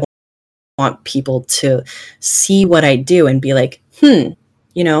because I want people to see what I do and be like, this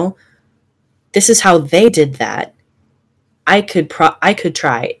is how they did that. I could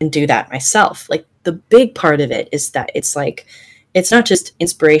try and do that myself. Like, the big part of it is that it's like, it's not just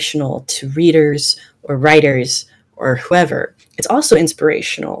inspirational to readers or writers or whoever. It's also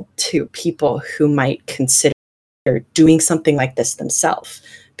inspirational to people who might consider doing something like this themselves.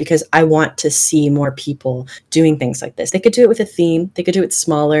 because I want to see more people doing things like this. They could do it with a theme, they could do it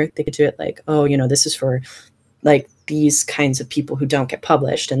smaller, they could do it like, oh, this is for like these kinds of people who don't get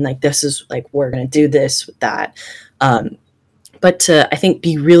published, and like this is like we're going to do this with that. But to, I think,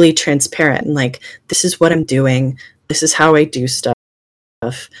 be really transparent and like, this is what I'm doing, this is how I do stuff,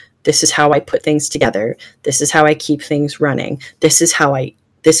 this is how I put things together, this is how I keep things running, this is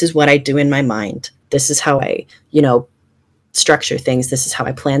what I do in my mind, this is how I structure things, this is how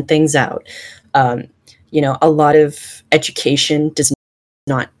I plan things out. A lot of education does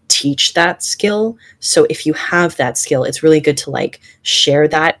not teach that skill. So if you have that skill, it's really good to like share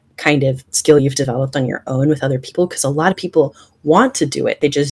that kind of skill you've developed on your own with other people, because a lot of people want to do it, they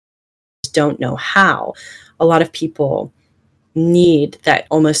just don't know how. A lot of people need that,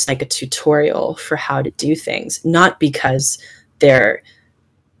 almost like a tutorial for how to do things, not because they're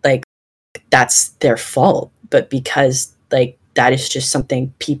like that's their fault, but because like that is just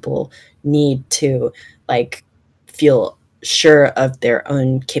something people need to like feel sure of their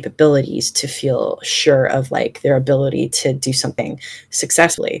own capabilities, to feel sure of like their ability to do something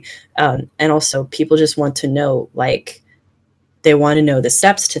successfully. And also people just want to know, like, they want to know the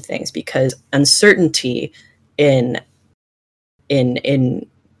steps to things, because uncertainty in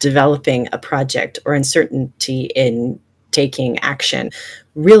developing a project, or uncertainty in taking action,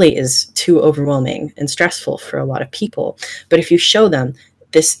 really is too overwhelming and stressful for a lot of people. But if you show them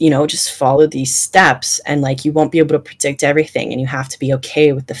this, just follow these steps, and like you won't be able to predict everything, and you have to be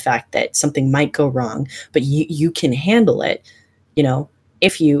okay with the fact that something might go wrong, but you can handle it,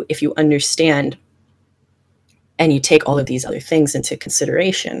 if you understand and you take all of these other things into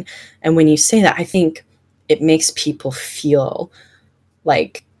consideration. And when you say that, I think it makes people feel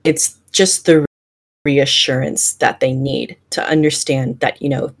like it's just the reassurance that they need to understand that,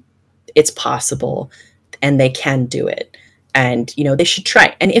 it's possible and they can do it, and, they should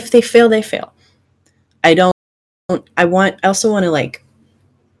try. And if they fail, they fail. I also want to like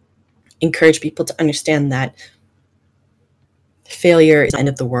encourage people to understand that failure is the end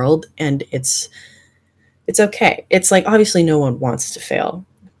of the world, and it's okay. It's like, obviously no one wants to fail,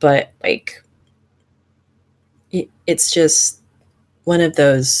 but like it's just one of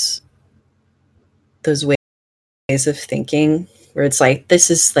those ways of thinking where it's like, this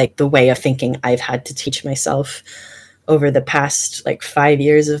is like the way of thinking I've had to teach myself over the past like 5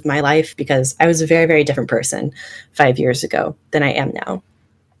 years of my life, because I was a very, very different person 5 years ago than I am now.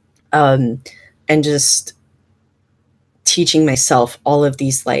 And just teaching myself all of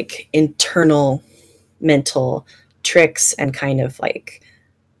these like internal mental tricks and kind of like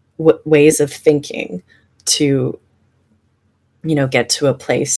ways of thinking to, get to a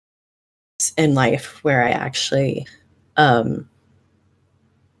place in life where I actually, don't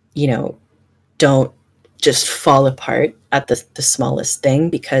just fall apart at the smallest thing,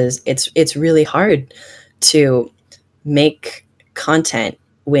 because it's really hard to make content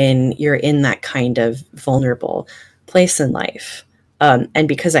when you're in that kind of vulnerable place in life. And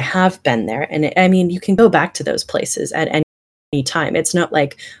because I have been there, and I mean, you can go back to those places at any time. It's not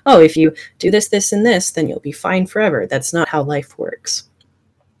like, oh, if you do this, this, and this, then you'll be fine forever. That's not how life works.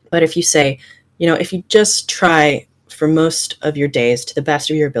 But if you say, if you just try for most of your days to the best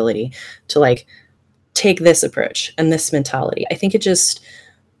of your ability to like take this approach and this mentality, I think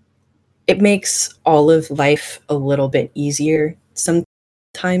it makes all of life a little bit easier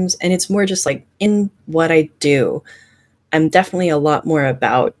sometimes. And it's more just like, in what I do, I'm definitely a lot more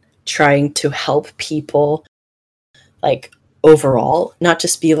about trying to help people, like, overall, not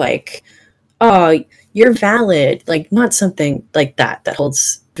just be like, oh, you're valid, like, not something like that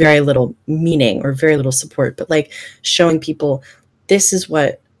holds very little meaning or very little support, but like showing people, this is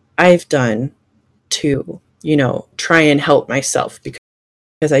what I've done to, try and help myself,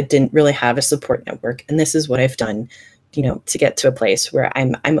 because I didn't really have a support network, and this is what I've done, to get to a place where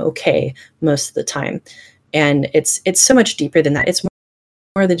I'm okay most of the time. And it's so much deeper than that. It's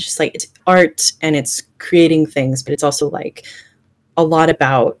more than just like, it's art and it's creating things, but it's also like a lot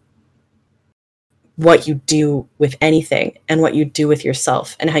about what you do with anything, and what you do with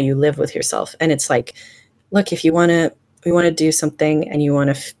yourself, and how you live with yourself. And it's like, look, if we want to do something, and you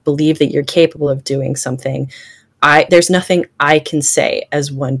want to believe that you're capable of doing something, there's nothing I can say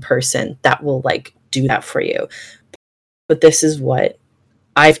as one person that will like do that for you. But this is what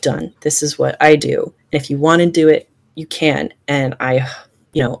I've done. This is what I do. And if you want to do it, you can. And I,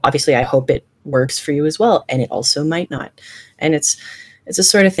 obviously I hope it works for you as well. And it also might not. And it's a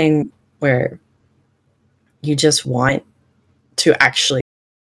sort of thing where you just want to actually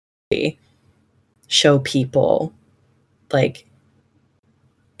show people, like,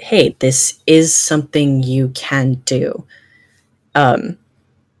 hey, this is something you can do.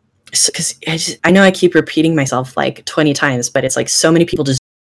 because I know I keep repeating myself like 20 times, but it's like so many people just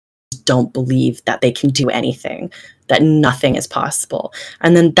don't believe that they can do anything, that nothing is possible.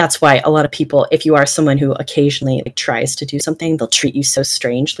 And then that's why a lot of people, if you are someone who occasionally like tries to do something, they'll treat you so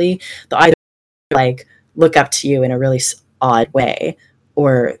strangely. They'll either like look up to you in a really odd way,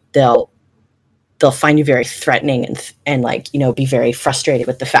 or they'll find you very threatening and like, you know, be very frustrated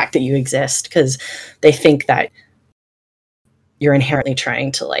with the fact that you exist, because they think that you're inherently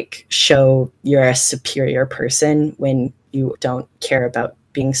trying to like show you're a superior person when you don't care about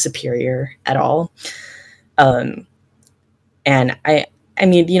being superior at all. And I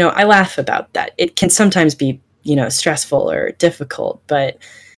mean, you know, I laugh about that. It can sometimes be, you know, stressful or difficult, but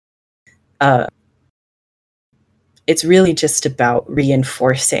it's really just about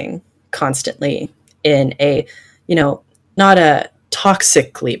reinforcing constantly in a, you know, not a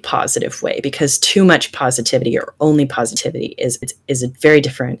toxically positive way, because too much positivity or only positivity is a very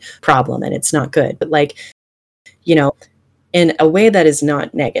different problem, and it's not good. But like, you know, in a way that is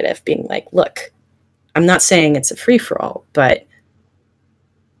not negative, being like, look, I'm not saying it's a free for all, but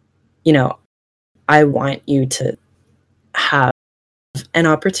you know, I want you to have an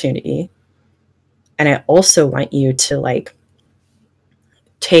opportunity, and I also want you to like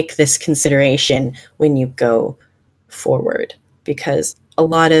take this consideration when you go forward, because a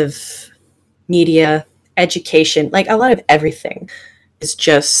lot of media, education, like a lot of everything is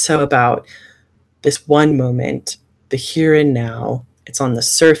just so about this one moment, the here and now. It's on the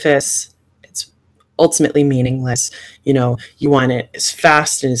surface. It's ultimately meaningless. You know, you want it as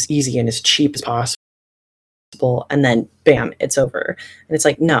fast and as easy and as cheap as possible, and then bam, it's over. And it's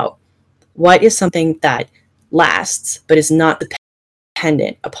like, no, what is something that lasts but is not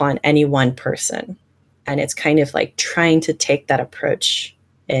dependent upon any one person? And it's kind of like trying to take that approach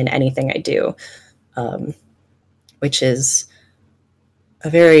in anything I do, which is a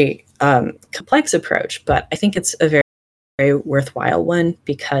very complex approach, but I think it's a very, very worthwhile one,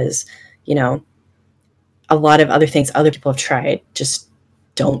 because, you know, a lot of other things other people have tried just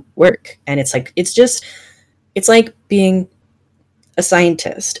don't work. And it's like, it's like being a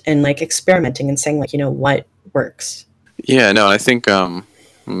scientist and like experimenting and saying like, you know, what works. Yeah, no, I think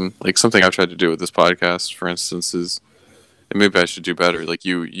like something I've tried to do with this podcast, for instance, is, and maybe I should do better. Like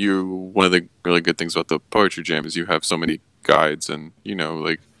one of the really good things about the poetry jam is you have so many guides and, you know,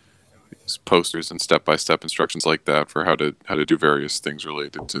 like posters and step-by-step instructions like that for how to do various things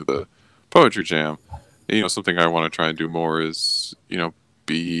related to the poetry jam. And, you know, something I want to try and do more is, you know,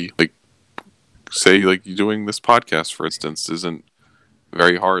 be like, say like doing this podcast, for instance, isn't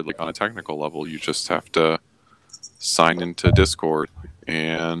very hard. Like on a technical level, you just have to sign into Discord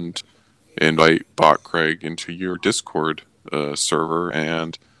and invite bot Craig into your Discord server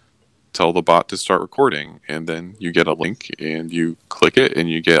and tell the bot to start recording, and then you get a link and you click it and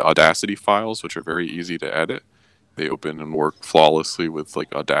you get Audacity files, which are very easy to edit. They open and work flawlessly with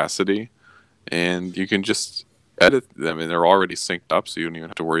like Audacity, and you can just edit them, and they're already synced up, so you don't even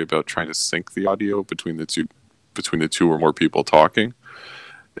have to worry about trying to sync the audio between the two or more people talking.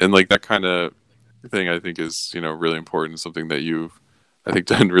 And like that kind of thing, I think is, you know, really important. Something that you've, I think,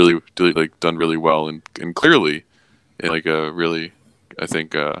 done really well and clearly in like a really, I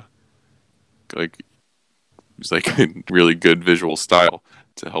think, like it's like a really good visual style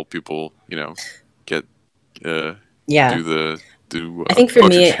to help people, you know, get Yeah. do I think for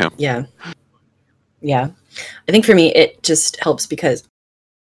poetry me, jam. yeah. I think for me, it just helps because,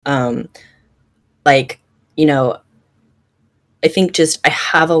 like, you know, I think just I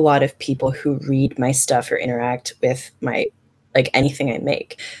have a lot of people who read my stuff or interact with my, like anything I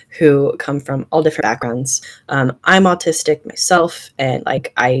make, who come from all different backgrounds. I'm autistic myself, and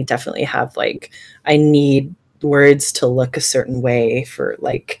like I definitely have like, I need words to look a certain way for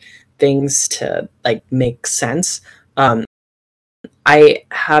like things to like make sense. I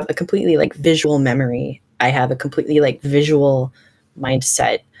have a completely like visual memory. I have a completely like visual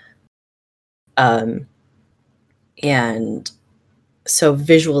mindset. Um, and so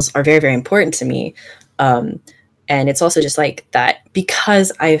visuals are very, very important to me. And it's also just like that,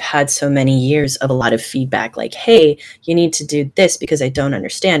 because I've had so many years of a lot of feedback, like, hey, you need to do this because I don't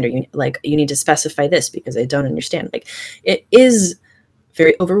understand, or you need to specify this because I don't understand. Like, it is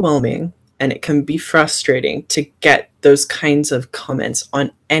very overwhelming, and it can be frustrating to get those kinds of comments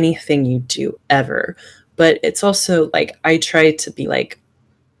on anything you do ever. But it's also like, I try to be like,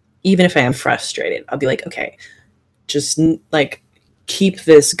 even if I am frustrated, I'll be like, okay, just like keep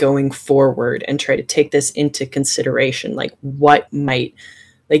this going forward and try to take this into consideration. Like, what might,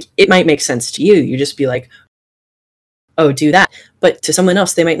 like, it might make sense to you. You just be like, oh, do that. But to someone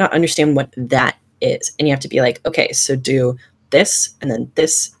else, they might not understand what that is. And you have to be like, okay, so do this, and then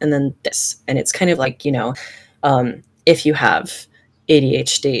this, and then this. And it's kind of like, if you have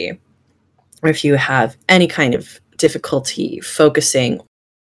ADHD, or if you have any kind of difficulty focusing,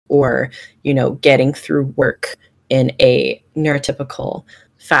 or, getting through work in a neurotypical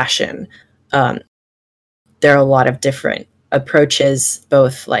fashion, there are a lot of different approaches,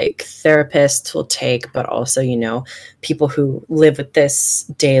 both like therapists will take, but also, people who live with this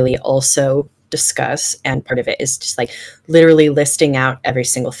daily also discuss. And part of it is just like literally listing out every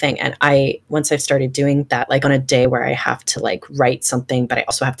single thing. And once I've started doing that, like on a day where I have to like write something, but I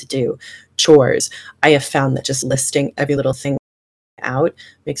also have to do chores, I have found that just listing every little thing out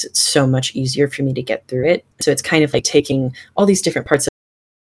makes it so much easier for me to get through it. So it's kind of like taking all these different parts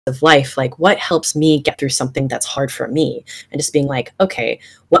of life, like what helps me get through something that's hard for me, and just being like, okay,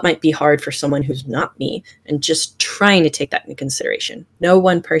 what might be hard for someone who's not me, and just trying to take that into consideration. No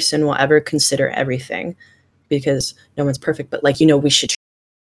one person will ever consider everything, because no one's perfect, but like, we should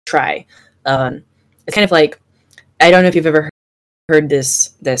try. It's kind of like, I don't know if you've ever heard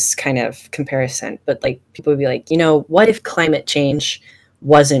this kind of comparison, but like people would be like, what if climate change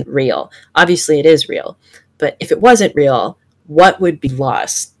wasn't real? Obviously it is real, but if it wasn't real, what would be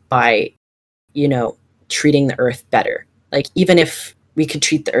lost by, treating the earth better? Like, even if we could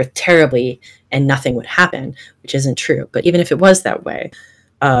treat the earth terribly and nothing would happen, which isn't true, but even if it was that way,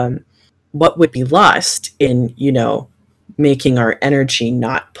 what would be lost in, making our energy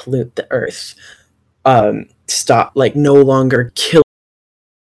not pollute the earth? Stop, like, no longer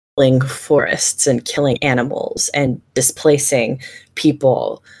killing forests and killing animals and displacing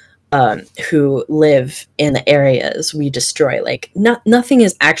people who live in the areas we destroy. Like, nothing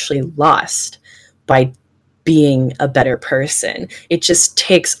is actually lost by being a better person. It just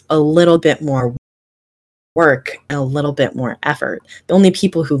takes a little bit more work and a little bit more effort. The only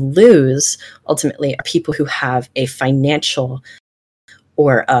people who lose ultimately are people who have a financial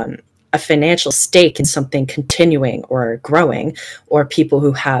or a financial stake in something continuing or growing, or people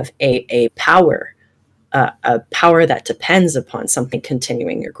who have a power that depends upon something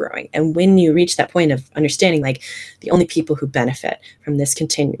continuing or growing. And when you reach that point of understanding, like, the only people who benefit from this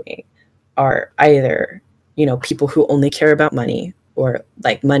continuing are either, people who only care about money, or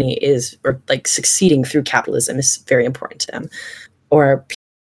like money is, or like succeeding through capitalism is very important to them, or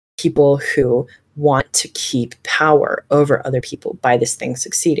people who want to keep power over other people by this thing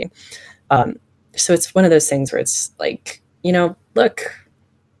succeeding. So it's one of those things where it's like, look,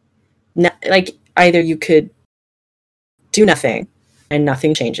 like, either you could do nothing and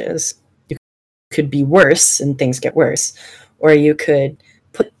nothing changes, you could be worse and things get worse, or you could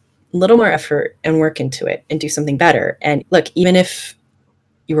put a little more effort and work into it and do something better. And look, even if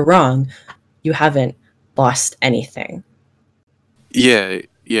you were wrong, you haven't lost anything. Yeah,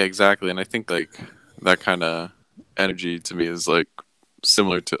 exactly. And I think like that kind of energy to me is like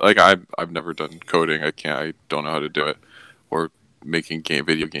similar to, like, I've never done coding. I don't know how to do it, or making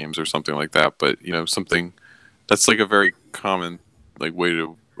video games or something like that. But something that's like a very common like way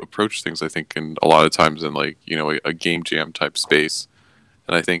to approach things, I think, in a lot of times in like a game jam type space.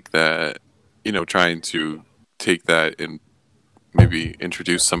 And I think that trying to take that and maybe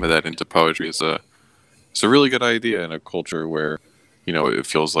introduce some of that into poetry is a really good idea in a culture where it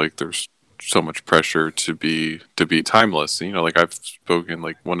feels like there's so much pressure to be timeless. Like, I've spoken,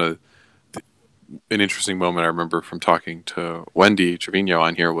 like, an interesting moment I remember from talking to Wendy Trevino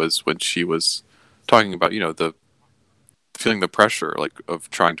on here was when she was talking about the feeling the pressure, like, of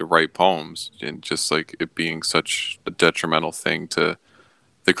trying to write poems, and just like it being such a detrimental thing to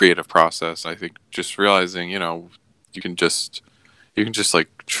the creative process. I think just realizing you can just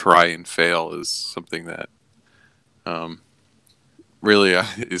like try and fail is something that really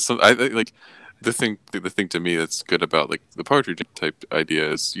is some, I think, like, the thing to me that's good about like the poetry type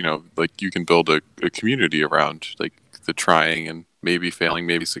idea is like you can build a community around like the trying and maybe failing,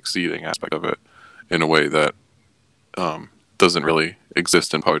 maybe succeeding aspect of it in a way that doesn't really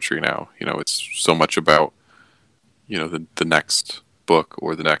exist in poetry now. It's so much about the next book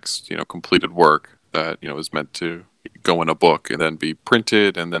or the next completed work that is meant to go in a book and then be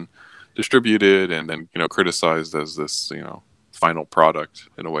printed and then distributed and then criticized as this final product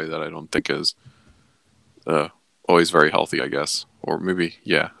in a way that I don't think is always very healthy, I guess. Or maybe,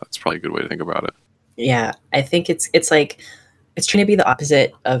 yeah, that's probably a good way to think about it. Yeah, I think it's like, it's trying to be the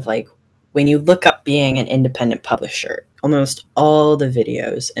opposite of like when you look up being an independent publisher. Almost all the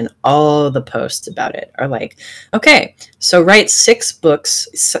videos and all the posts about it are like, okay, so write 6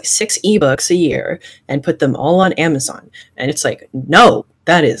 ebooks a year and put them all on Amazon. And it's like, no,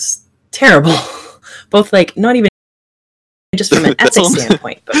 that is terrible. Both, like, not even just from an ethics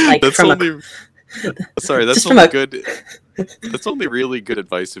standpoint, but like that's from only, sorry, that's just only from good. That's only really good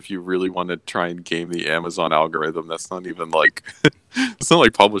advice if you really want to try and game the Amazon algorithm. That's not even like it's not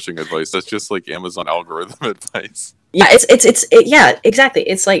like publishing advice. That's just like Amazon algorithm advice. Yeah, yeah, exactly.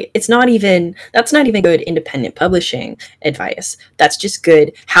 It's like that's not even good independent publishing advice. That's just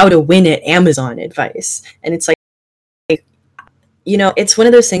good how to win at Amazon advice. And it's like, it's one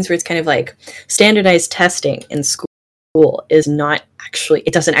of those things where it's kind of like standardized testing in school is not actually,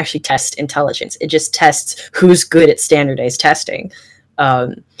 it doesn't actually test intelligence. It just tests who's good at standardized testing.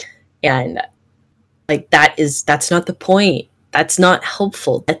 And like that's not the point. That's not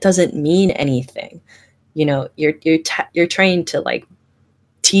helpful. That doesn't mean anything. You're trying to like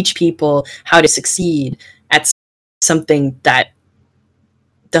teach people how to succeed at something that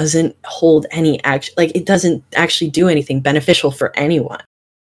doesn't hold any action, like it doesn't actually do anything beneficial for anyone.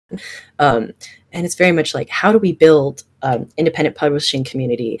 And it's very much like, how do we build independent publishing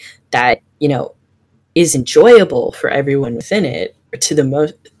community that is enjoyable for everyone within it, or to the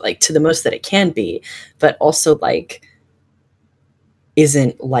most that it can be, but also like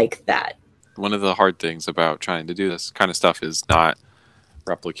isn't like that. One of the hard things about trying to do this kind of stuff is not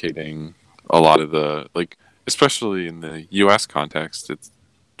replicating a lot of the, like, especially in the US context. It's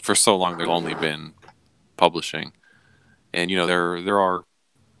for so long there's only been publishing, and there are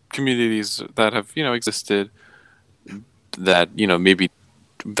communities that have existed that maybe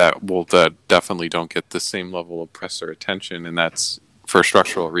that definitely don't get the same level of press or attention, and that's for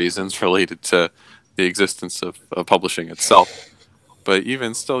structural reasons related to the existence of publishing itself. But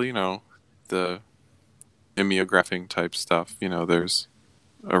even still, the mimeographing type stuff, there's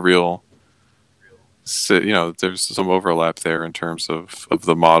a real, there's some overlap there in terms of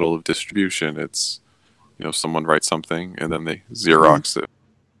the model of distribution. It's, someone writes something and then they Xerox it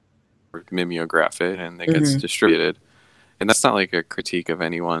or mimeograph it and it gets distributed. And that's not like a critique of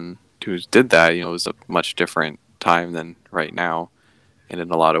anyone who did that. It was a much different time than right now. And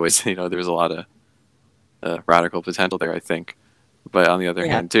in a lot of ways, there's a lot of radical potential there, I think. But on the other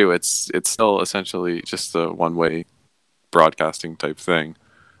hand, too, it's still essentially just a one-way broadcasting type thing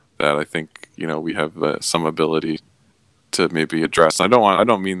that I think we have some ability to maybe address. I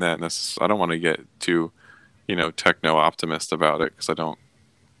don't mean that necessarily. I don't want to get too techno optimist about it, because I don't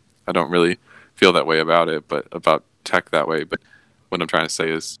really feel that way about it, but about tech that way. But what I'm trying to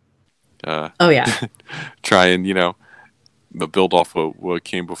say is, try and build off what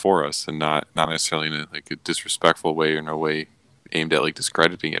came before us, and not necessarily in a disrespectful way, or in a way aimed at like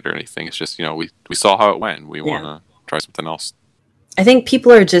discrediting it or anything. It's just we saw how it went. We want to try something else. I think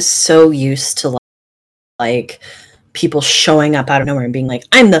people are just so used to like people showing up out of nowhere and being like,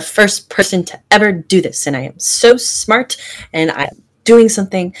 I'm the first person to ever do this, and I am so smart, and I'm doing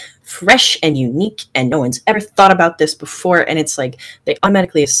something fresh and unique, and no one's ever thought about this before. And it's like they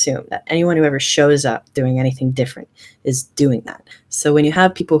automatically assume that anyone who ever shows up doing anything different is doing that. So when you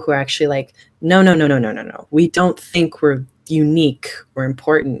have people who are actually like, no, we don't think we're unique or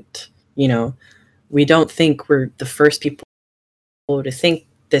important, we don't think we're the first people to think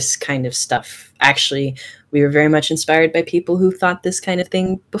this kind of stuff. Actually, we were very much inspired by people who thought this kind of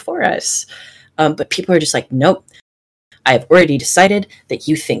thing before us. But people are just like, nope, I have already decided that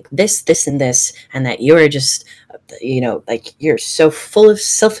you think this, this, and this, and that you're just, like, you're so full of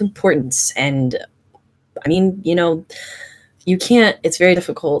self-importance. And I mean, you can't, it's very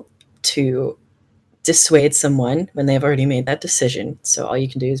difficult to dissuade someone when they've already made that decision. So all you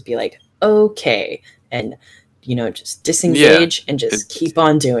can do is be like, okay, and just disengage and just keep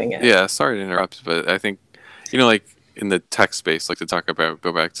on doing it. Yeah, sorry to interrupt, but I think like in the tech space, like to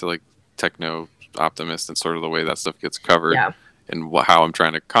go back to like techno optimist and sort of the way that stuff gets covered, and how I'm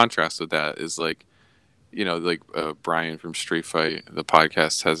trying to contrast with that is like like Brian from Street Fight, the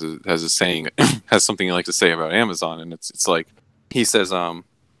podcast, has a saying, has something he likes to say about Amazon, and it's like he says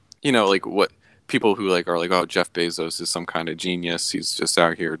like what people who like are like, oh, Jeff Bezos is some kind of genius. He's just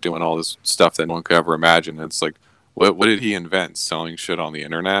out here doing all this stuff that no one could ever imagine. And it's like, what did he invent? Selling shit on the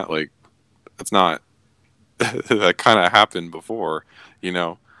internet? Like, that's not that kind of happened before,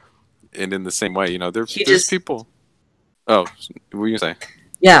 And in the same way, there's people. Oh, what were you gonna say?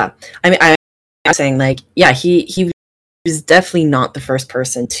 Yeah, I mean, I'm saying like, yeah, he was definitely not the first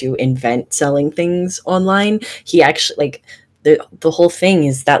person to invent selling things online. He actually like. The whole thing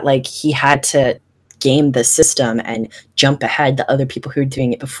is that like he had to game the system and jump ahead to other people who were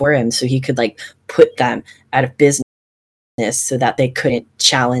doing it before him, so he could like put them out of business so that they couldn't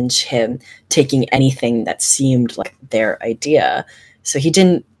challenge him taking anything that seemed like their idea. So he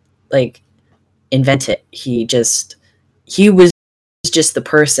didn't like invent it. He was just the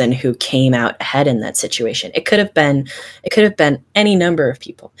person who came out ahead in that situation. It could have been any number of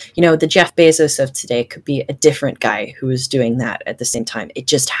people. The Jeff Bezos of today could be a different guy who was doing that at the same time. It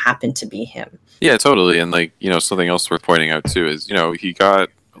just happened to be him. Yeah, totally. And like, something else worth pointing out too is, he got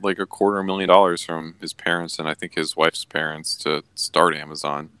like $250,000 from his parents and I think his wife's parents to start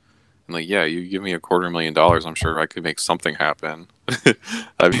Amazon. And like, yeah, you give me $250,000, I'm sure I could make something happen.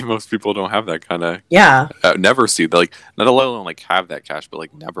 I mean, most people don't have that kind of, Yeah, never see, like, not alone like have that cash, but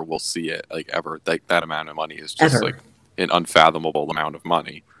like never will see it, like ever. Like that amount of money is just ever. like an unfathomable amount of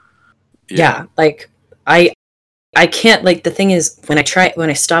money. Yeah, like I can't, like, the thing is, when I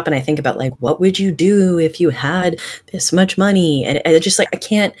stop and I think about, like, what would you do if you had this much money? And I just, like, I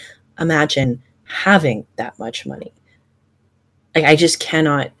can't imagine having that much money. Like, I just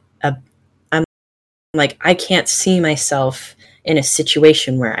cannot, I'm like, I can't see myself in a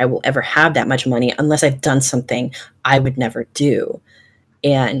situation where I will ever have that much money unless I've done something I would never do.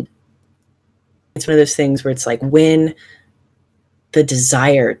 And it's one of those things where it's like, when the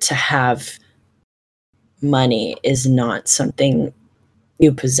desire to have money is not something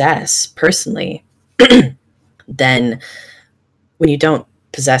you possess personally, then when you don't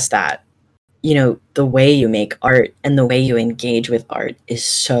possess that, the way you make art and the way you engage with art is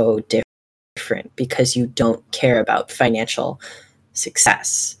so different because you don't care about financial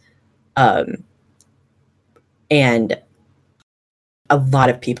success. And a lot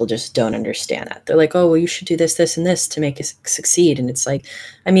of people just don't understand that. They're like, oh, well, you should do this, this, and this to make it succeed. And it's like,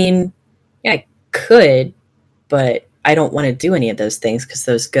 I mean, yeah, I could, but I don't want to do any of those things because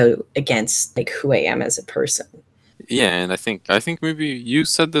those go against like who I am as a person. Yeah, and I think maybe you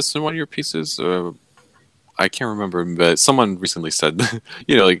said this in one of your pieces. I can't remember, but someone recently said,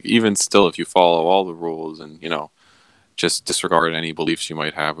 like even still, if you follow all the rules and just disregard any beliefs you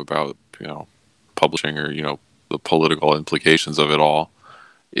might have about publishing or the political implications of it all,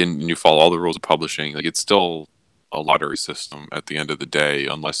 and you follow all the rules of publishing, like it's still a lottery system at the end of the day,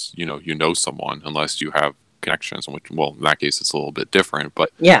 unless you know someone, unless you have connections, which, well, in that case it's a little bit different, but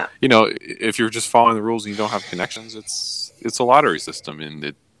Yeah, if you're just following the rules and you don't have connections, it's a lottery system,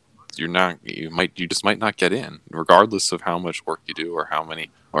 and you just might not get in, regardless of how much work you do or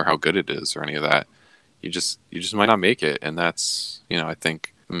how good it is or any of that. You just might not make it, and that's I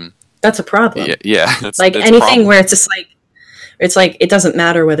think that's a problem. yeah that's Like that's a anything problem. where it's like it doesn't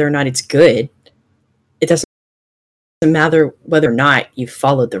matter whether or not it's good. It doesn't matter whether or not you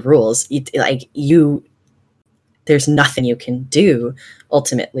followed the rules. There's nothing you can do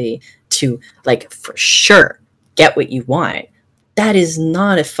ultimately to, like, for sure get what you want. That is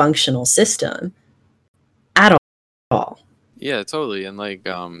not a functional system at all. Yeah, totally. And like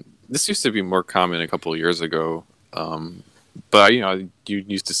this used to be more common a couple of years ago, but you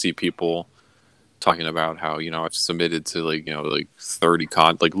used to see people talking about how I've submitted to like 30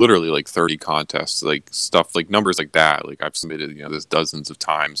 like literally like 30 contests, like stuff, like numbers like that, like I've submitted this dozens of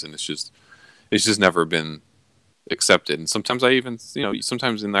times, and it's just never been accepted. And sometimes I even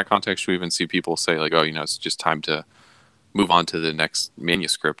sometimes in that context you even see people say like, oh, it's just time to move on to the next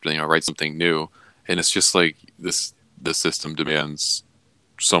manuscript, write something new. And it's just like the system demands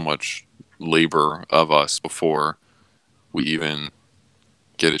so much labor of us before we even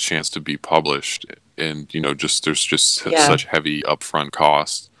get a chance to be published, and just there's just Yeah. such heavy upfront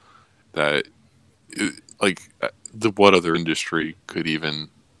costs that like what other industry could even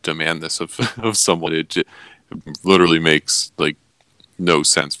demand this of of someone? It literally makes like no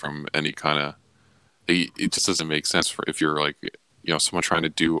sense from any kind of, it just doesn't make sense for, if you're like someone trying to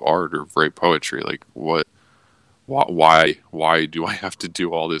do art or write poetry, like why do I have to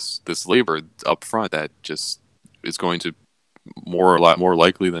do all this labor up front that just is going to a lot more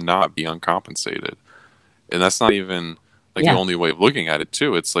likely than not be uncompensated? And that's not even like the Yeah. only way of looking at it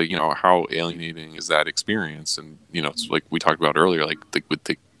too. It's like how alienating is that experience? And it's like we talked about earlier, like with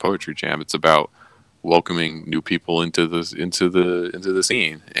the poetry jam, it's about welcoming new people into the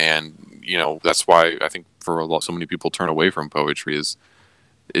scene. And that's why I think so many people turn away from poetry, is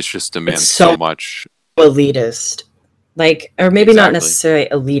it's just demands It's so so much. elitist. Like, or maybe not Exactly. necessarily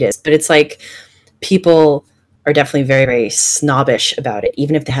elitist, but it's like people are definitely very, very snobbish about it,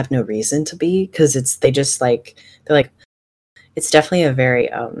 even if they have no reason to be, because they just like, they're like, it's definitely a very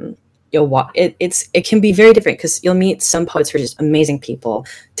it can be very different because you'll meet some poets who are just amazing people,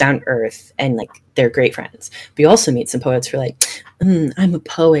 down to earth, and like they're great friends. But you also meet some poets who are like, I'm a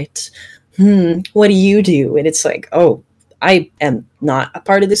poet. What do you do? And it's like, oh, I am not a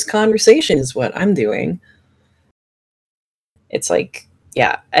part of this conversation, is what I'm doing. It's like,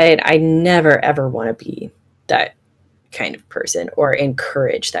 yeah, I never ever want to be that kind of person or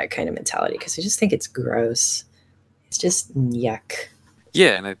encourage that kind of mentality because I just think it's gross. It's just yuck.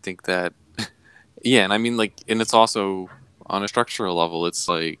 Yeah, and I think that yeah, and I mean like, and it's also on a structural level, it's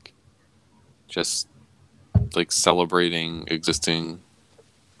like just like celebrating existing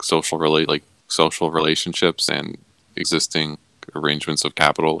social relationships and existing arrangements of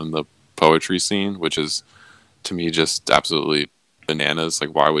capital in the poetry scene, which is to me just absolutely bananas.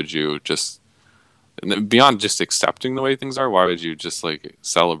 Like, why would you just, and beyond just accepting the way things are, why would you just like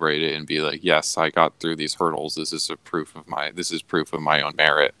celebrate it and be like, yes, I got through these hurdles. This is proof of my own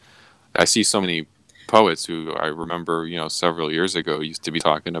merit. I see so many poets who I remember, several years ago used to be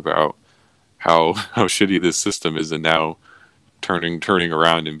talking about how shitty this system is, and now turning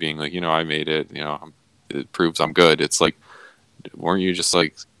around and being like, I made it. It proves I'm good. It's like, weren't you just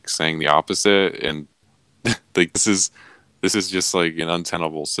like saying the opposite? And like, this is just like an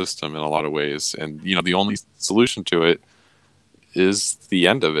untenable system in a lot of ways. And the only solution to it is the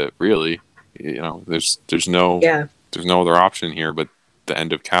end of it. Really, there's no Yeah. there's no other option here but the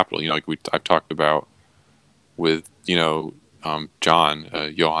end of capital. Like I've talked about with John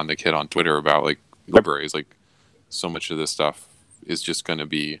Johan the kid on Twitter about like libraries. Like, so much of this stuff is just going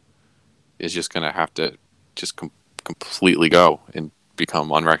to have to just completely go and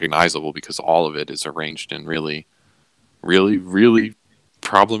become unrecognizable because all of it is arranged in really, really, really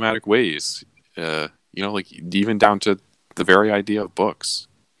problematic ways. Like even down to the very idea of books.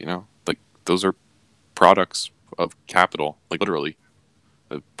 Like those are products of capital. Like literally,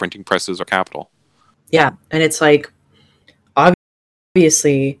 printing presses are capital. Yeah. And it's like,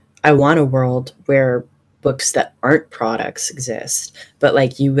 obviously, I want a world where books that aren't products exist, but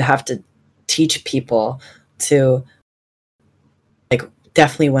like you have to teach people to like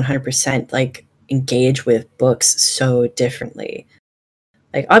definitely 100% like engage with books so differently.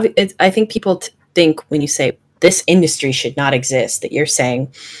 Like I think people think when you say this industry should not exist that you're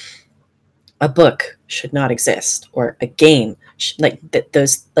saying a book should not exist or a game like that,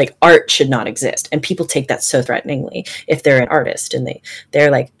 those like art should not exist, and people take that so threateningly if they're an artist and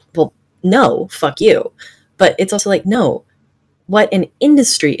they're like, well, no, fuck you. But it's also like, no, what an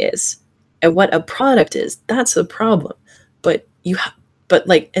industry is and what a product is, that's a problem. But but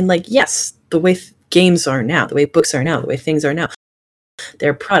like, and like, yes, the way games are now, the way books are now, the way things are now,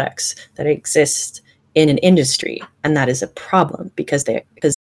 they're products that exist in an industry, and that is a problem because that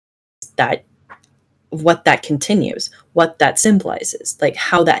what that continues, what that symbolizes, like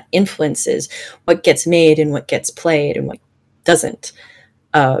how that influences what gets made and what gets played and what doesn't.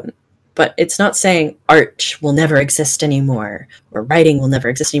 But it's not saying art will never exist anymore or writing will never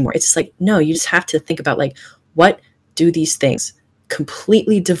exist anymore. It's just like, no, you just have to think about like, what do these things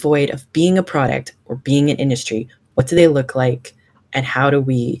completely devoid of being a product or being an industry, what do they look like, and how do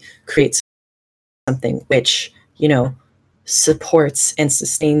we create something which, supports and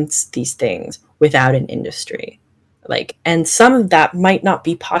sustains these things without an industry? Like, and some of that might not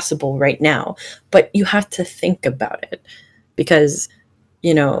be possible right now, but you have to think about it because,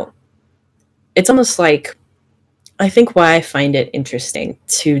 you know, it's almost like, I think why I find it interesting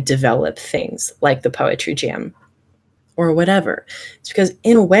to develop things like the poetry jam or whatever, it's because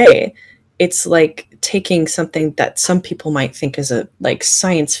in a way it's like taking something that some people might think is a like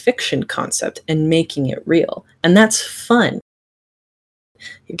science fiction concept and making it real, and that's fun.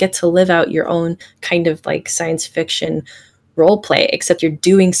 You get to live out your own kind of like science fiction role play, except you're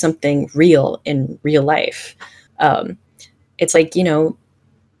doing something real in real life. um, it's like, you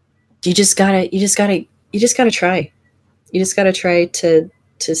just gotta try. You just gotta try to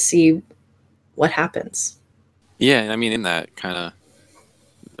see what happens. Yeah, and I mean in that kind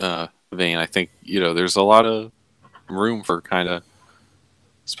of vein, I think there's a lot of room for kind of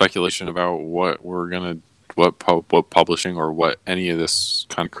speculation about what publishing or what any of this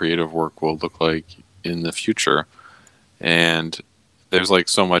kind of creative work will look like in the future. And there's like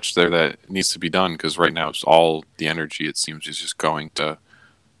so much there that needs to be done because right now it's all the energy, it seems, is just going to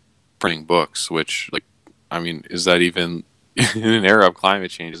printing books. Which, like, I mean, is that even in an era of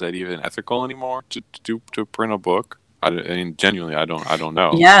climate change? Is that even ethical anymore to print a book? I mean, genuinely, I don't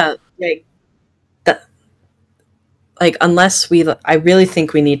know. Yeah, like that. Like, unless I really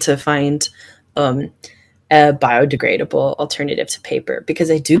think we need to find um, a biodegradable alternative to paper, because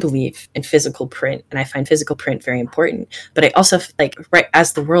I do believe in physical print and I find physical print very important. But I also like, right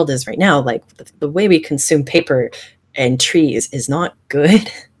as the world is right now, like the way we consume paper and trees is not good.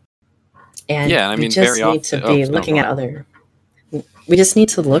 And Yeah, and I we mean, very just need to often. Oh be no, looking go at on. other, we just need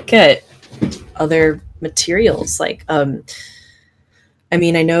to look at other materials. Like, I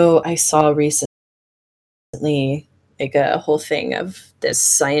mean, I know I saw recently like a whole thing of this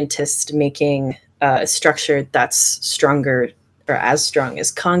scientist making a structure that's stronger as strong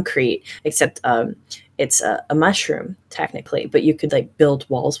as concrete, except it's a mushroom technically, but you could like build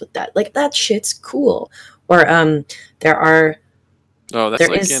walls with that. Like that shit's cool. Or there are Oh, that's there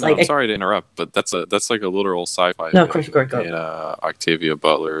like is in. like I'm sorry to interrupt, but that's like a literal sci-fi no, of thing course, go in go. Octavia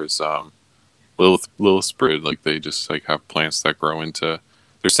Butler's Lilith Brood. Like they just like have plants that grow into.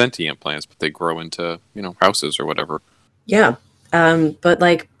 They're sentient plants, but they grow into houses or whatever. Yeah. But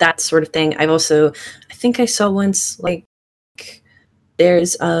like that sort of thing. I think I saw once like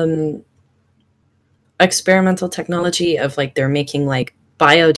there's experimental technology of like they're making like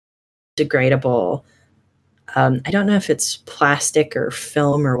biodegradable. I don't know if it's plastic or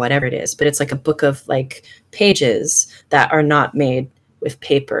film or whatever it is, but it's like a book of like pages that are not made with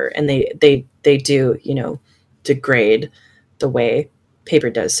paper, and they do degrade the way paper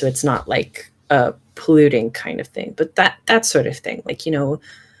does, so it's not like a polluting kind of thing, but that sort of thing, like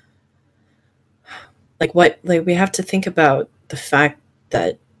like what like we have to think about the fact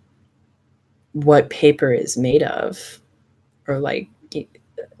that what paper is made of, or like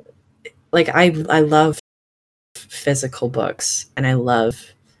I love physical books, and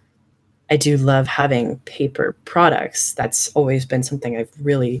I do love having paper products. That's always been something I've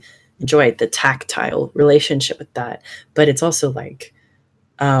really enjoyed, the tactile relationship with that. But it's also like,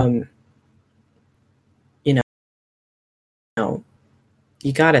 um, you know,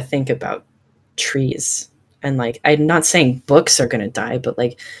 you got to think about trees. And like, I'm not saying books are going to die, but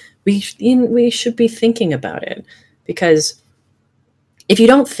like, we should be thinking about it, because if you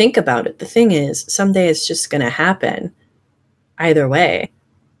don't think about it, the thing is, someday it's just going to happen either way.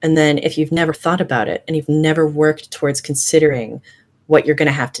 And then if you've never thought about it and you've never worked towards considering what you're going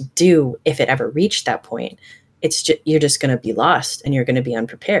to have to do if it ever reached that point, you're just going to be lost and you're going to be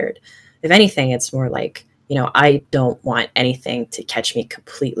unprepared. If anything, it's more like, I don't want anything to catch me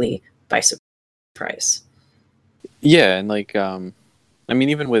completely by surprise. Yeah, and like I mean,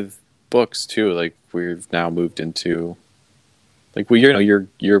 even with books too, like we've now moved into like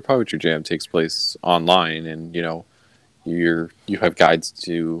your poetry jam takes place online, and you have guides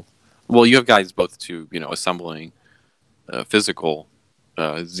to, well, you have guides both to assembling physical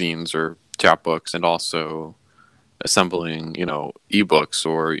zines or chapbooks, and also assembling ebooks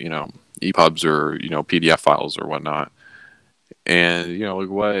or EPUBs or PDF files or whatnot. And like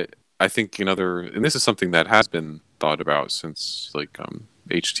what I think and this is something that has been thought about since like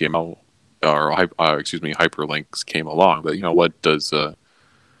HTML or excuse me, hyperlinks came along. But what does a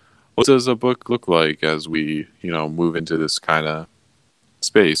book look like as we move into this kind of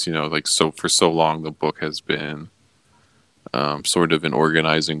space? Like, so for so long the book has been sort of an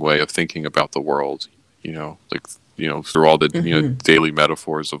organizing way of thinking about the world, like through all the Mm-hmm. daily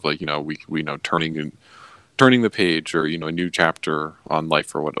metaphors of like we know turning the page, or a new chapter on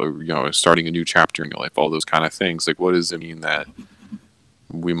life, or what, or, starting a new chapter in your life, all those kind of things. Like, what does it mean that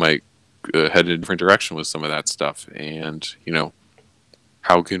we might head in a different direction with some of that stuff? And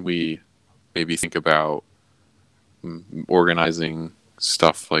how can we maybe think about organizing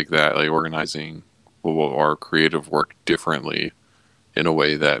stuff like that, like organizing our creative work differently in a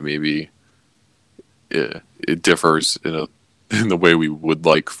way that maybe it differs in the way we would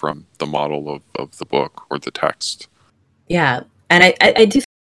like from the model of the book or the text. Yeah. And I do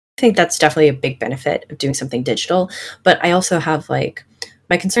think that's definitely a big benefit of doing something digital. But I also have like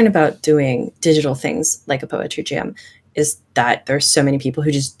my concern about doing digital things like a poetry jam is that there's so many people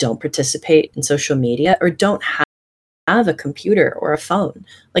who just don't participate in social media or don't have a computer or a phone.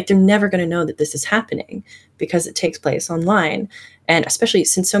 Like they're never going to know that this is happening because it takes place online. And especially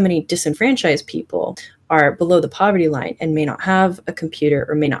since so many disenfranchised people are below the poverty line and may not have a computer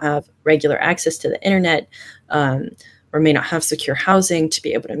or may not have regular access to the internet, or may not have secure housing to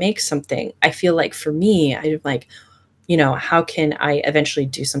be able to make something. I feel like for me, I'm like, how can I eventually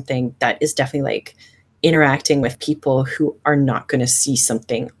do something that is definitely like interacting with people who are not going to see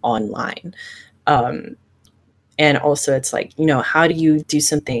something online? And also it's like, how do you do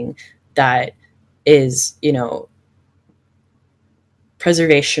something that is,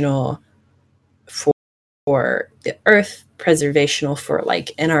 preservational for the earth, preservational for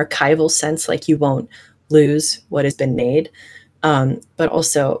like an archival sense, like you won't lose what has been made, but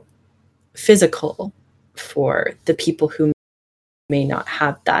also physical for the people who may not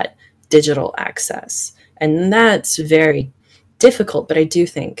have that digital access. And that's very difficult, but I do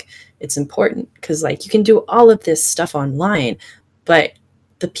think it's important because like you can do all of this stuff online, but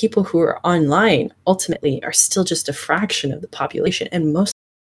the people who are online ultimately are still just a fraction of the population, and most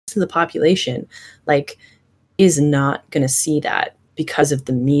of the population like is not going to see that because of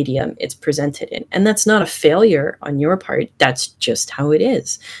the medium it's presented in. And that's not a failure on your part, that's just how it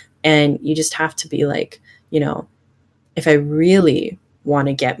is. And you just have to be like, if I really want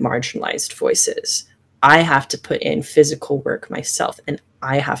to get marginalized voices, I have to put in physical work myself, and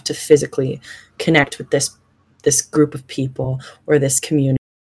I have to physically connect with this group of people or this community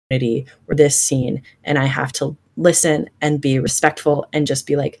or this scene, and I have to listen and be respectful and just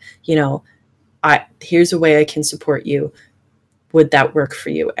be like, here's a way I can support you. Would that work for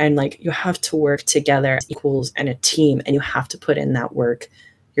you? And like, you have to work together as equals and a team, and you have to put in that work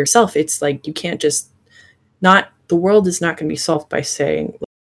yourself. It's like, you can't just not the world is not going to be solved by saying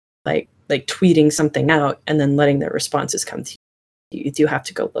like tweeting something out and then letting the responses come to you. You do have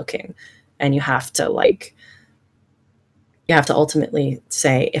to go looking, and you have to ultimately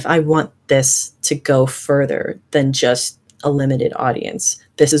say, if I want this to go further than just a limited audience,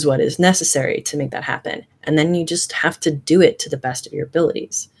 this is what is necessary to make that happen. And then you just have to do it to the best of your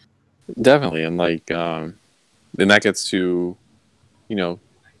abilities. Definitely. And and that gets to,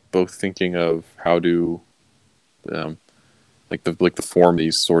 both thinking of how to, the form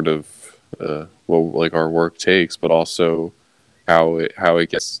these sort of, our work takes, but also how it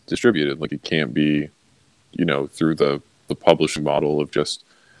gets distributed. Like, it can't be, through the publishing model of just,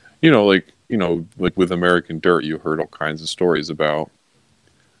 like with American Dirt, you heard all kinds of stories about,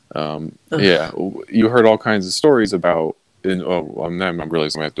 you heard all kinds of stories about, I'm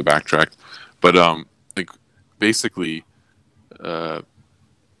realizing I have to backtrack, but, basically,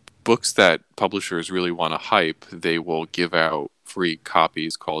 books that publishers really want to hype, they will give out free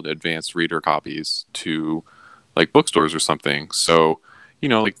copies called advanced reader copies to like bookstores or something. So,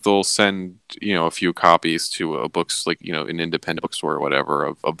 they'll send, a few copies to a books, an independent bookstore or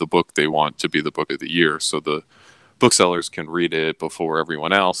whatever of the book they want to be the book of the year. So the booksellers can read it before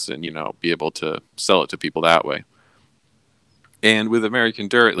everyone else and, be able to sell it to people that way. And with American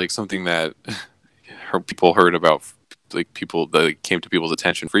Dirt, like, something that people heard about, like, people that came to people's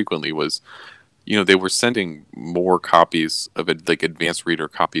attention frequently was, they were sending more copies of it, like advanced reader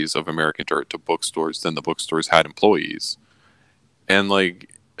copies of American Dirt to bookstores than the bookstores had employees. And like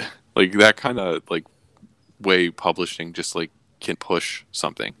that kind of like way publishing just like can push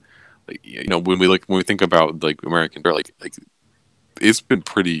something. Like, when we think about like American Dirt, like it's been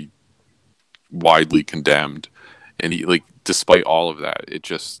pretty widely condemned, and despite all of that, it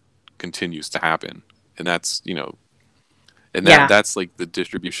just continues to happen. And that's, that's like the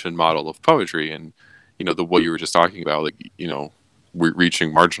distribution model of poetry. And, the what you were just talking about, like,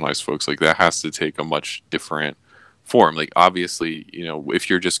 reaching marginalized folks, like, that has to take a much different form. Like, obviously, if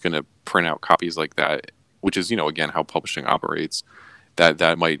you're just going to print out copies like that, which is, again, how publishing operates,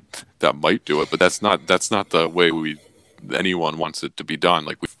 that might do it, but that's not the way anyone wants it to be done.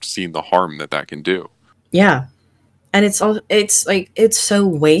 Like, we've seen the harm that can do. Yeah. And it's so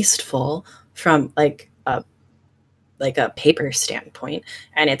wasteful from like a paper standpoint,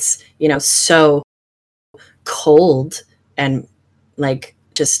 and it's, so cold and like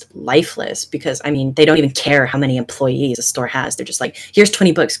just lifeless, because I mean, they don't even care how many employees a store has. They're just like, here's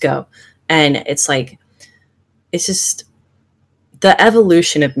 20 books, go. And it's like, it's just the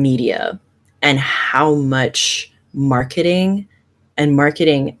evolution of media and how much marketing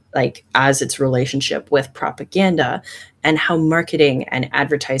like as its relationship with propaganda, and how marketing and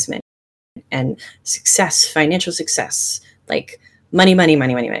advertisement and success, financial success, like money,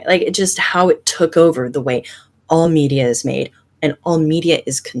 like it just how it took over the way all media is made and all media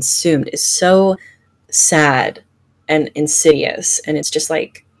is consumed is so sad and insidious. And it's just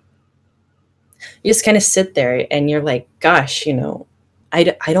like, you just kind of sit there and you're like, gosh, I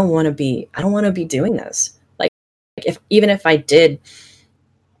don't want to be doing this. Like, even if I did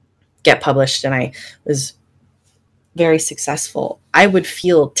get published and I was very successful, I would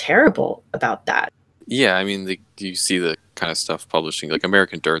feel terrible about that. Yeah, I mean, you see the kind of stuff publishing, like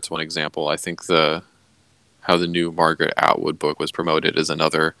American Dirt's one example. I think how the new Margaret Atwood book was promoted is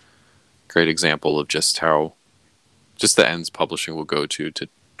another great example of just how just the ends publishing will go to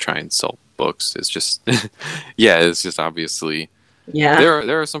try and sell books. It's just it's just obviously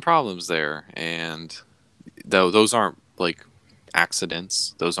there are some problems there, and those aren't like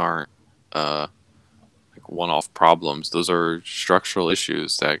accidents. Those aren't one-off problems. Those are structural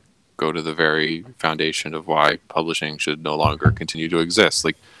issues that go to the very foundation of why publishing should no longer continue to exist.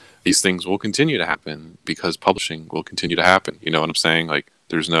 Like, these things will continue to happen because publishing will continue to happen. You know what I'm saying? Like,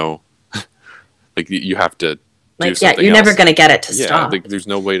 there's no like, you have to do something you're else. never going to get it to stop. Like, there's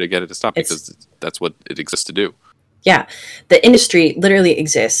no way to get it to stop because that's what it exists to do. Yeah, the industry literally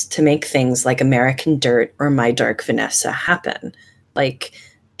exists to make things like American Dirt or My Dark Vanessa happen. Like,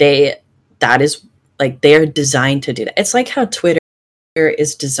 that is like, they're designed to do that. It's like how Twitter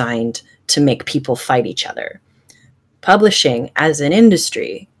is designed to make people fight each other. Publishing as an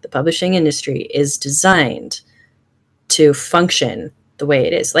industry, the publishing industry is designed to function the way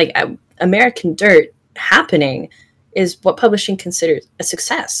it is. Like American Dirt happening is what publishing considers a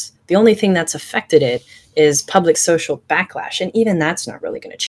success. The only thing that's affected it is public social backlash, and even that's not really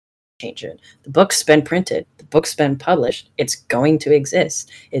going to change it. The book's been printed, the book's been published, it's going to exist.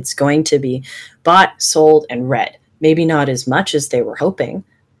 It's going to be bought, sold, and read. Maybe not as much as they were hoping,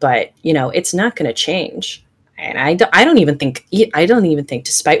 but it's not going to change. And I don't even think,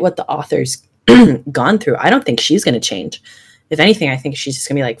 despite what the author's gone through, I don't think she's going to change. If anything, I think she's just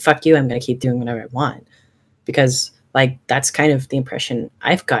going to be like, fuck you, I'm going to keep doing whatever I want. Because like, that's kind of the impression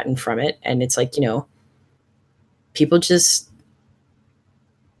I've gotten from it. And it's like, people just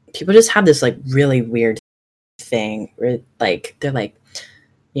have this like really weird thing where like, they're like,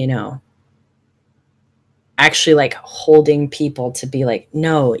 actually like holding people to be like,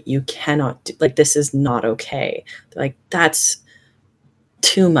 no, you cannot do, like, this is not okay. They're like, that's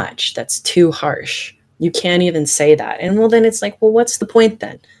too much. That's too harsh. You can't even say that. And well, then it's like, well, what's the point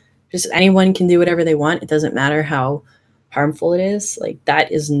then? Just anyone can do whatever they want. It doesn't matter how harmful it is. Like,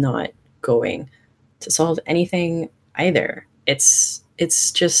 that is not going to solve anything either. It's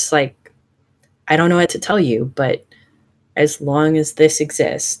just like, I don't know what to tell you, but as long as this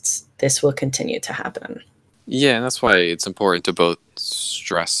exists, this will continue to happen. Yeah, and that's why it's important to both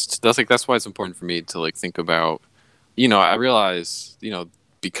stress. That's why it's important for me to like think about, I realize,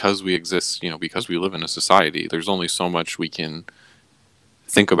 because we exist, because we live in a society, there's only so much we can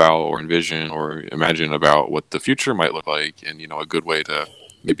think about or envision or imagine about what the future might look like. And, a good way to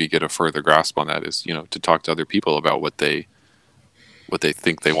maybe get a further grasp on that is, to talk to other people about what they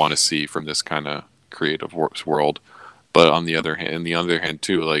think they want to see from this kind of creative world. But on the other hand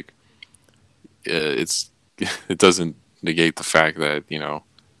too, like, it doesn't negate the fact that,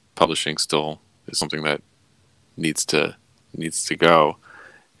 publishing still is something that needs to go.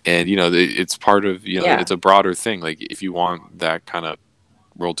 And, it's part of, it's a broader thing. Like, if you want that kind of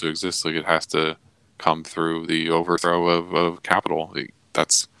world to exist, like, it has to come through the overthrow of capital. Like,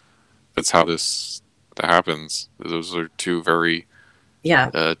 that's how that happens. Those are two very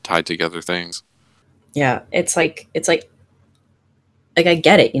tied together things. Yeah, it's like I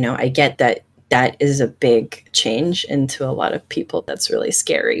get it. I get that is a big change, and to a lot of people that's really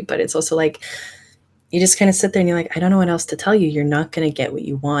scary. But it's also like, you just kind of sit there and you're like, I don't know what else to tell you. You're not going to get what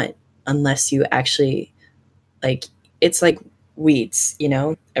you want unless you actually, like, it's like weeds,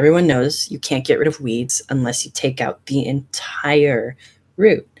 everyone knows you can't get rid of weeds unless you take out the entire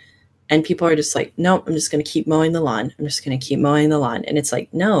root. And people are just like, no, I'm just going to keep mowing the lawn. I'm just going to keep mowing the lawn. And it's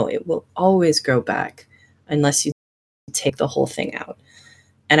like, no, it will always grow back unless you take the whole thing out.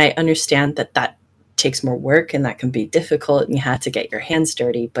 And I understand that takes more work and that can be difficult and you have to get your hands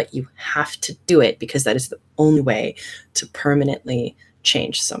dirty, but you have to do it because that is the only way to permanently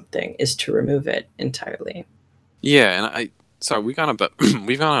change something, is to remove it entirely. Yeah, and we've gone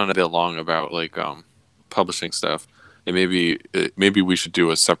on a bit long about like publishing stuff, and maybe we should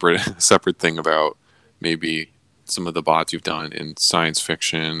do a separate thing about maybe some of the bots you've done in science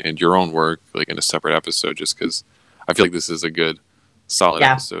fiction and your own work, like in a separate episode, just because I feel like this is a good solid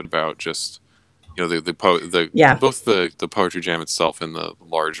episode about just both the poetry jam itself and the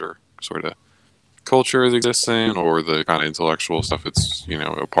larger sort of culture that exists in, or the kind of intellectual stuff it's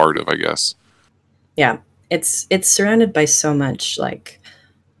a part of, I guess. Yeah, it's surrounded by so much, like,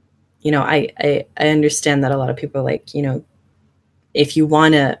 I understand that a lot of people, like, if you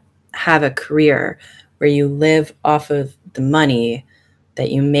want to have a career where you live off of the money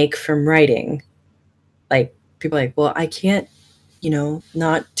that you make from writing, like, people are like, well, I can't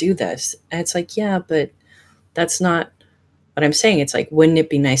not do this. And it's like, yeah, but that's not what I'm saying. It's like, wouldn't it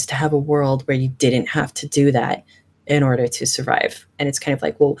be nice to have a world where you didn't have to do that in order to survive? And it's kind of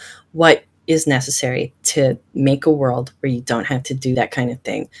like, well, what is necessary to make a world where you don't have to do that kind of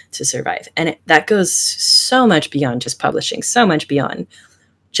thing to survive? And that goes so much beyond just publishing, so much beyond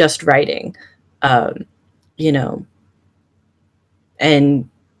just writing, and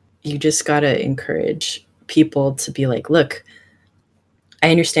you just got to encourage people to be like, look, I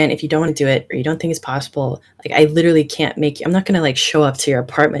understand if you don't want to do it or you don't think it's possible. Like, I literally can't make you, I'm not going to like show up to your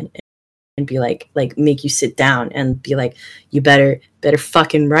apartment and be like make you sit down and be like, you better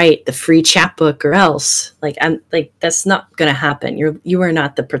fucking write the free chapbook or else. Like, I'm like, that's not going to happen. You are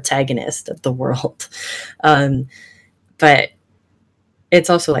not the protagonist of the world. But it's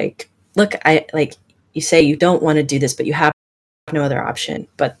also like, look, I like, you say you don't want to do this, but you have no other option.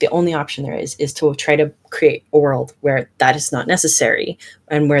 But the only option there is to try to create a world where that is not necessary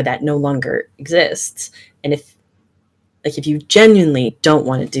and where that no longer exists. And if you genuinely don't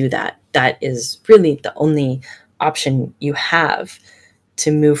want to do that, that is really the only option you have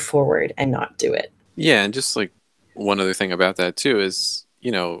to move forward and not do it. Yeah, and just like one other thing about that too is, I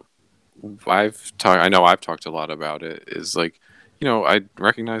know I've talked a lot about it, is like, I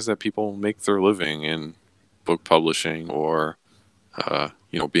recognize that people make their living in book publishing or,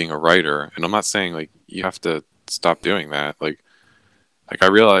 being a writer. And I'm not saying like you have to stop doing that. Like I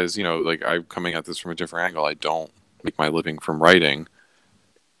realize, like I'm coming at this from a different angle. I don't make my living from writing.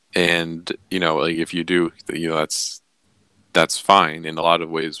 And, like if you do, that's fine in a lot of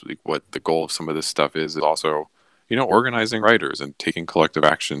ways. Like what the goal of some of this stuff is also, organizing writers and taking collective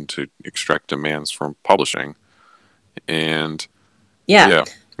action to extract demands from publishing. And Yeah, yeah,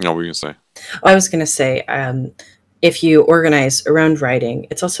 what were you gonna say? I was going to say, if you organize around writing,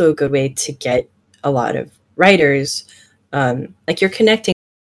 it's also a good way to get a lot of writers. Like you're connecting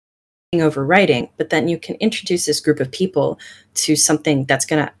over writing, but then you can introduce this group of people to something that's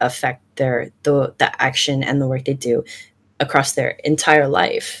going to affect the action and the work they do across their entire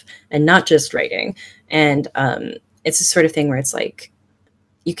life, and not just writing. And it's the sort of thing where it's like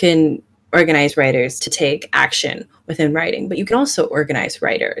you can organize writers to take action within writing, but you can also organize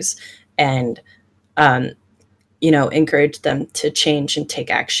writers and encourage them to change and take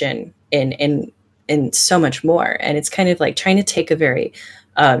action in so much more. And it's kind of like trying to take a very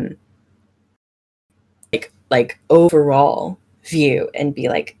like overall view and be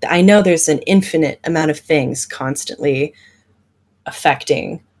like, I know there's an infinite amount of things constantly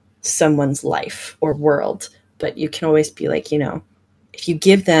affecting someone's life or world, but you can always be like, if you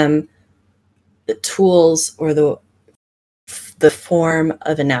give them the tools or the form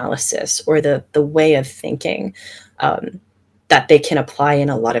of analysis or the way of thinking that they can apply in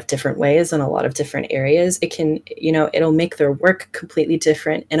a lot of different ways in a lot of different areas, it can, it'll make their work completely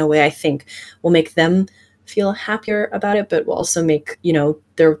different in a way I think will make them feel happier about it, but will also make,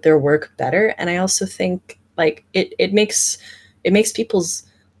 their work better. And I also think like it makes people's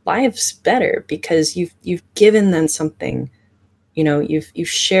lives better because you've given them something, you've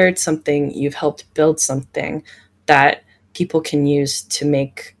shared something, you've helped build something that people can use to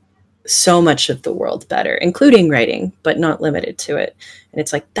make so much of the world better, including writing, but not limited to it. And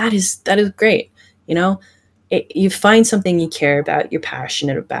it's like, that is great. You find something you care about, you're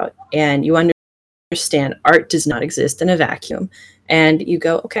passionate about, and you understand art does not exist in a vacuum. And you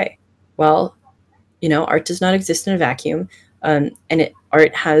go, okay, well, art does not exist in a vacuum.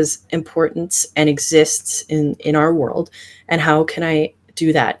 Art has importance and exists in our world. And how can I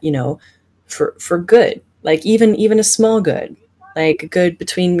do that, for good? Like even a small good, like a good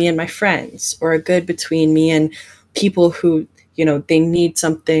between me and my friends, or a good between me and people who, they need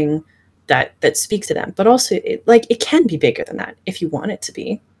something that speaks to them. But also it can be bigger than that if you want it to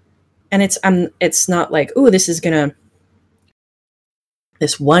be. And it's not like, oh, this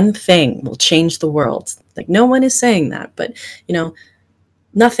one thing will change the world. Like no one is saying that, but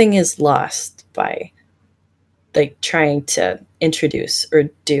nothing is lost by like trying to introduce or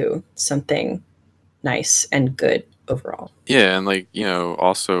do something nice and good overall. Yeah, and like,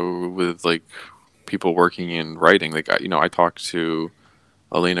 also with like people working in writing, like I talked to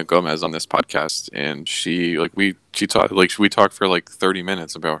Elena Gomez on this podcast, and we talked for like 30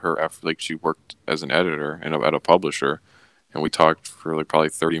 minutes about her effort. Like she worked as an editor and at a publisher, and we talked for like probably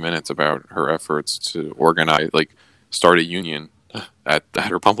 30 minutes about her efforts to organize, like start a union at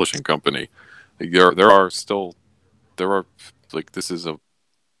her publishing company. Like there are like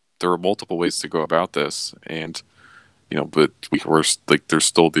there are multiple ways to go about this, and but we're like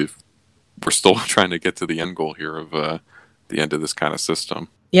we're still trying to get to the end goal here of the end of this kind of system.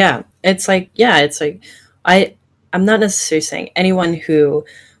 It's like I'm not necessarily saying anyone who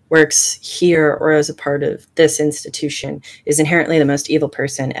works here or as a part of this institution is inherently the most evil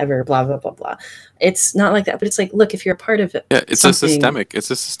person ever, blah blah blah blah. It's not like that, but it's like, look, if you're a part of it, Yeah, it's a systemic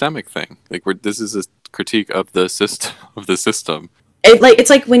thing. Like this is a critique of the system. it's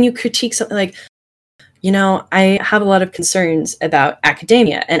like when you critique something like, I have a lot of concerns about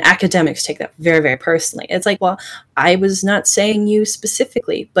academia, and academics take that very, very personally. It's like, well, I was not saying you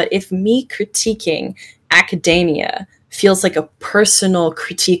specifically, but if me critiquing academia feels like a personal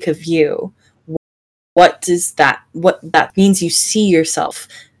critique of you, what that means you see yourself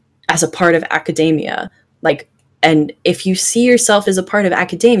as a part of academia. Like, and if you see yourself as a part of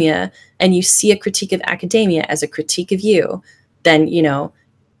academia and you see a critique of academia as a critique of you, then,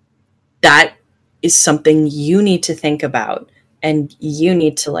 that is something you need to think about, and you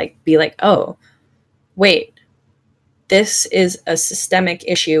need to like be like, oh, wait, this is a systemic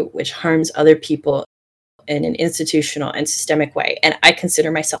issue which harms other people in an institutional and systemic way, and I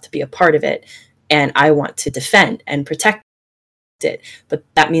consider myself to be a part of it, and I want to defend and protect it. But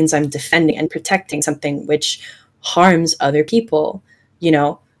that means I'm defending and protecting something which harms other people,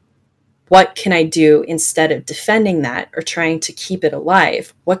 what can I do instead of defending that or trying to keep it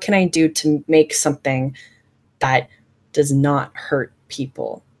alive? What can I do to make something that does not hurt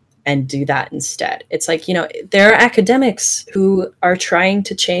people and do that instead? It's like, there are academics who are trying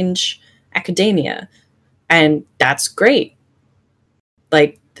to change academia, and that's great.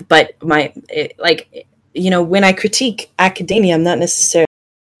 Like, but when I critique academia, I'm not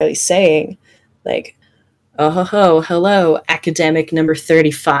necessarily saying like, oh, hello, academic number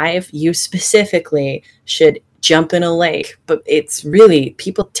 35, you specifically should jump in a lake. But it's really,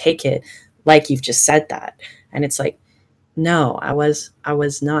 people take it like you've just said that. And it's like, no, I was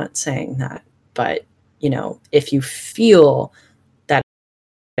not saying that. But, if you feel that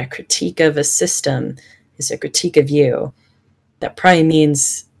a critique of a system is a critique of you, that probably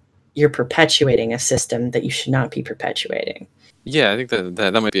means you're perpetuating a system that you should not be perpetuating. Yeah, I think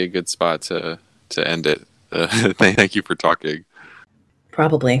that might be a good spot to end it. Thank you for talking.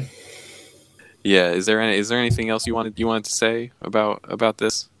 Probably. Yeah, is there anything else you wanted to say about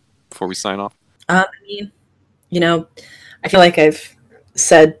this before we sign off? I mean, I feel like I've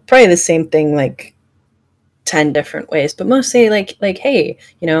said probably the same thing like 10 different ways, but mostly like hey,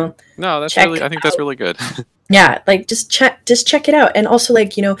 No, that's really, I think that's really good. Yeah, like just check it out. And also,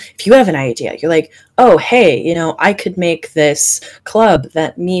 like, if you have an idea, you're like, oh, hey, I could make this club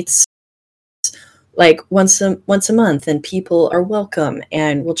that meets like once a month, and people are welcome,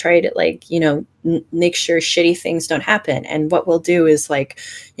 and we'll try to like, make sure shitty things don't happen. And what we'll do is like,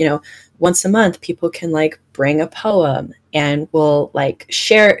 once a month people can like bring a poem, and we'll like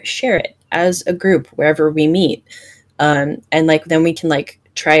share it as a group wherever we meet. And like then we can like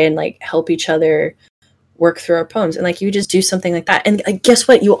try and like help each other work through our poems. And like you just do something like that, and like, guess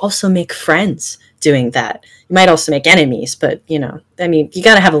what, you also make friends doing that. You might also make enemies, but you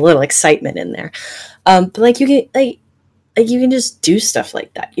got to have a little excitement in there. But like you can like you can just do stuff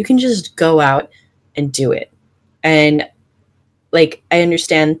like that. You can just go out and do it. And like I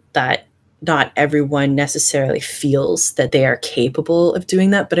understand that not everyone necessarily feels that they are capable of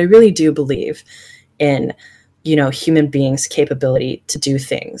doing that, but I really do believe in human beings' capability to do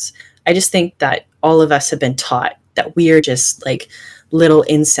things. I just think that all of us have been taught that we are just like little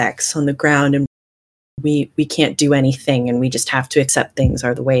insects on the ground, and we can't do anything, and we just have to accept things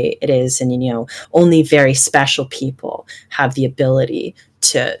are the way it is. And only very special people have the ability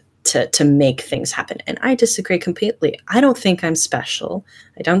to make things happen. And I disagree completely. I don't think I'm special.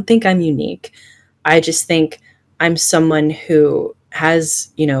 I don't think I'm unique. I just think I'm someone who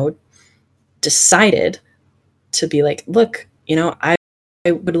has decided to be like, look,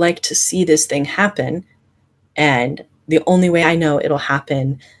 I would like to see this thing happen, and the only way I know it'll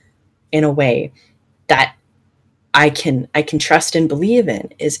happen in a way that I can trust and believe in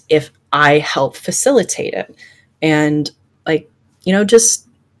is if I help facilitate it. And like, just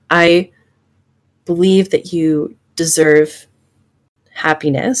I believe that you deserve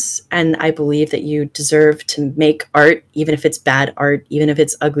happiness, and I believe that you deserve to make art, even if it's bad art, even if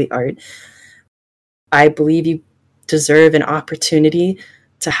it's ugly art. I believe you deserve an opportunity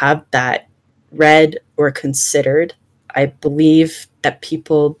to have that read or considered. I believe that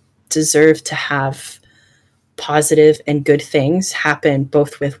people deserve to have positive and good things happen,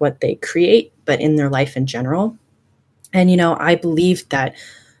 both with what they create, but in their life in general. And, I believe that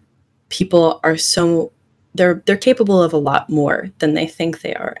people are they're capable of a lot more than they think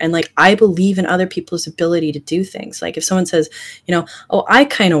they are. And like, I believe in other people's ability to do things. Like if someone says, oh, I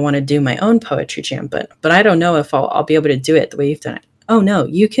kind of want to do my own poetry jam, but I don't know if I'll be able to do it the way you've done it. Oh no,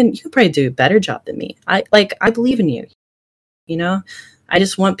 you can probably do a better job than me. I believe in you. I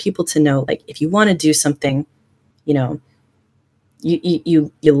just want people to know, like, if you want to do something, you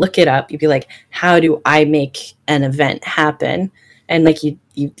look it up, you'd be like, how do I make an event happen? And like you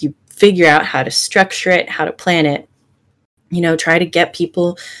figure out how to structure it, how to plan it, try to get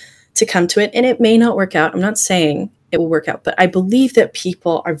people to come to it. And it may not work out. I'm not saying it will work out, but I believe that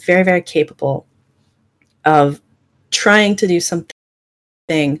people are very, very capable of trying to do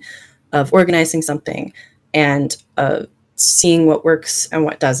something, of organizing something, and seeing what works and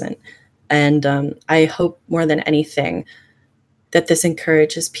what doesn't. And I hope more than anything that this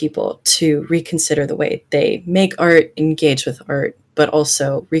encourages people to reconsider the way they make art, engage with art, but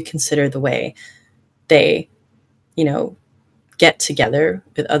also reconsider the way they, get together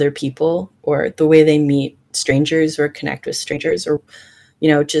with other people, or the way they meet strangers or connect with strangers, or,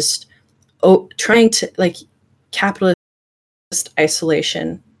 just trying to, like, capitalist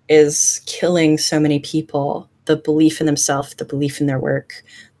isolation is killing so many people. The belief in themselves, the belief in their work,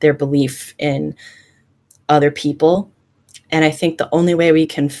 their belief in other people. And I think the only way we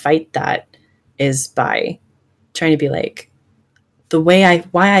can fight that is by trying to be like, why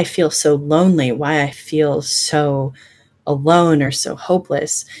I feel so lonely, why I feel so alone or so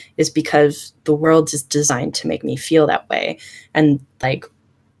hopeless is because the world is designed to make me feel that way. And like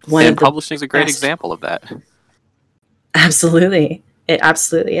one And of the publishing is a great best example of that. Absolutely. It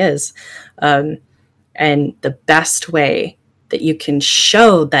absolutely is. Um, and the best way that you can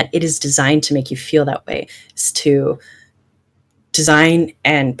show that it is designed to make you feel that way is to design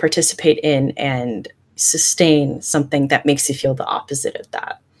and participate in and sustain something that makes you feel the opposite of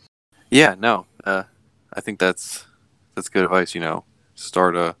that. Yeah, no, I think that's good advice.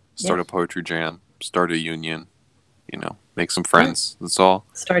 Start a poetry jam, start a union. Make some friends. That's all.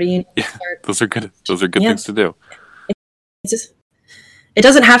 Start a union. Yeah, those are good. Those are good things to do. It's just, it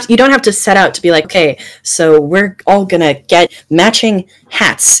doesn't have to, you don't have to set out to be like, okay, so we're all gonna get matching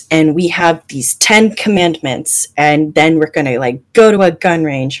hats and we have these 10 commandments and then we're gonna like go to a gun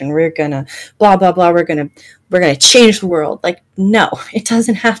range and we're gonna blah blah blah, we're gonna change the world. Like, no, it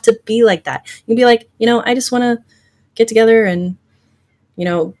doesn't have to be like that. You can be like, I just want to get together and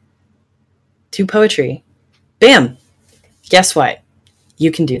do poetry. Bam, guess what,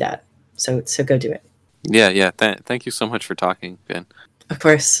 you can do that. So go do it. Yeah. Thank you so much for talking, Ben. Of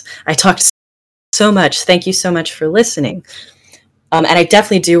course, I talked so much. Thank you so much for listening. And I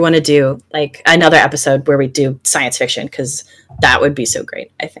definitely do want to do like another episode where we do science fiction, because that would be so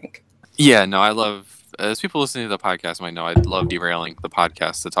great, I think. Yeah, no, I love, as people listening to the podcast might know, I love derailing the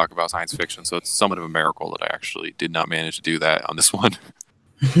podcast to talk about science fiction. So it's somewhat of a miracle that I actually did not manage to do that on this one.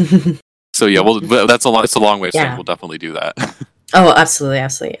 So yeah, it's a long way, so we'll definitely do that. Oh, absolutely.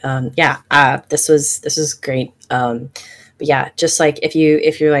 This was great. But yeah, just like if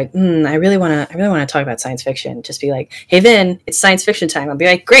you're like, I really want to talk about science fiction, just be like, hey Vin, it's science fiction time. I'll be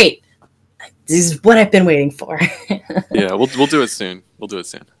like, great, this is what I've been waiting for. Yeah, we'll do it soon.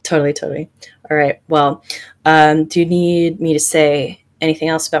 Totally. All right. Well, do you need me to say anything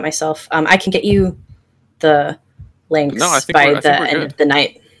else about myself? I can get you the links by the end of the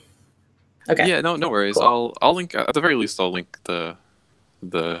night. Okay. Yeah, no worries. Cool. I'll link, at the very least. I'll link the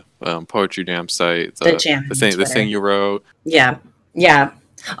poetry jam site, the thing you wrote. Yeah.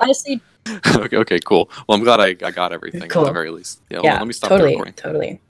 Honestly. Okay, cool. Well, I'm glad I got everything. Cool. At the very least. Yeah. Well, let me stop the recording. Totally.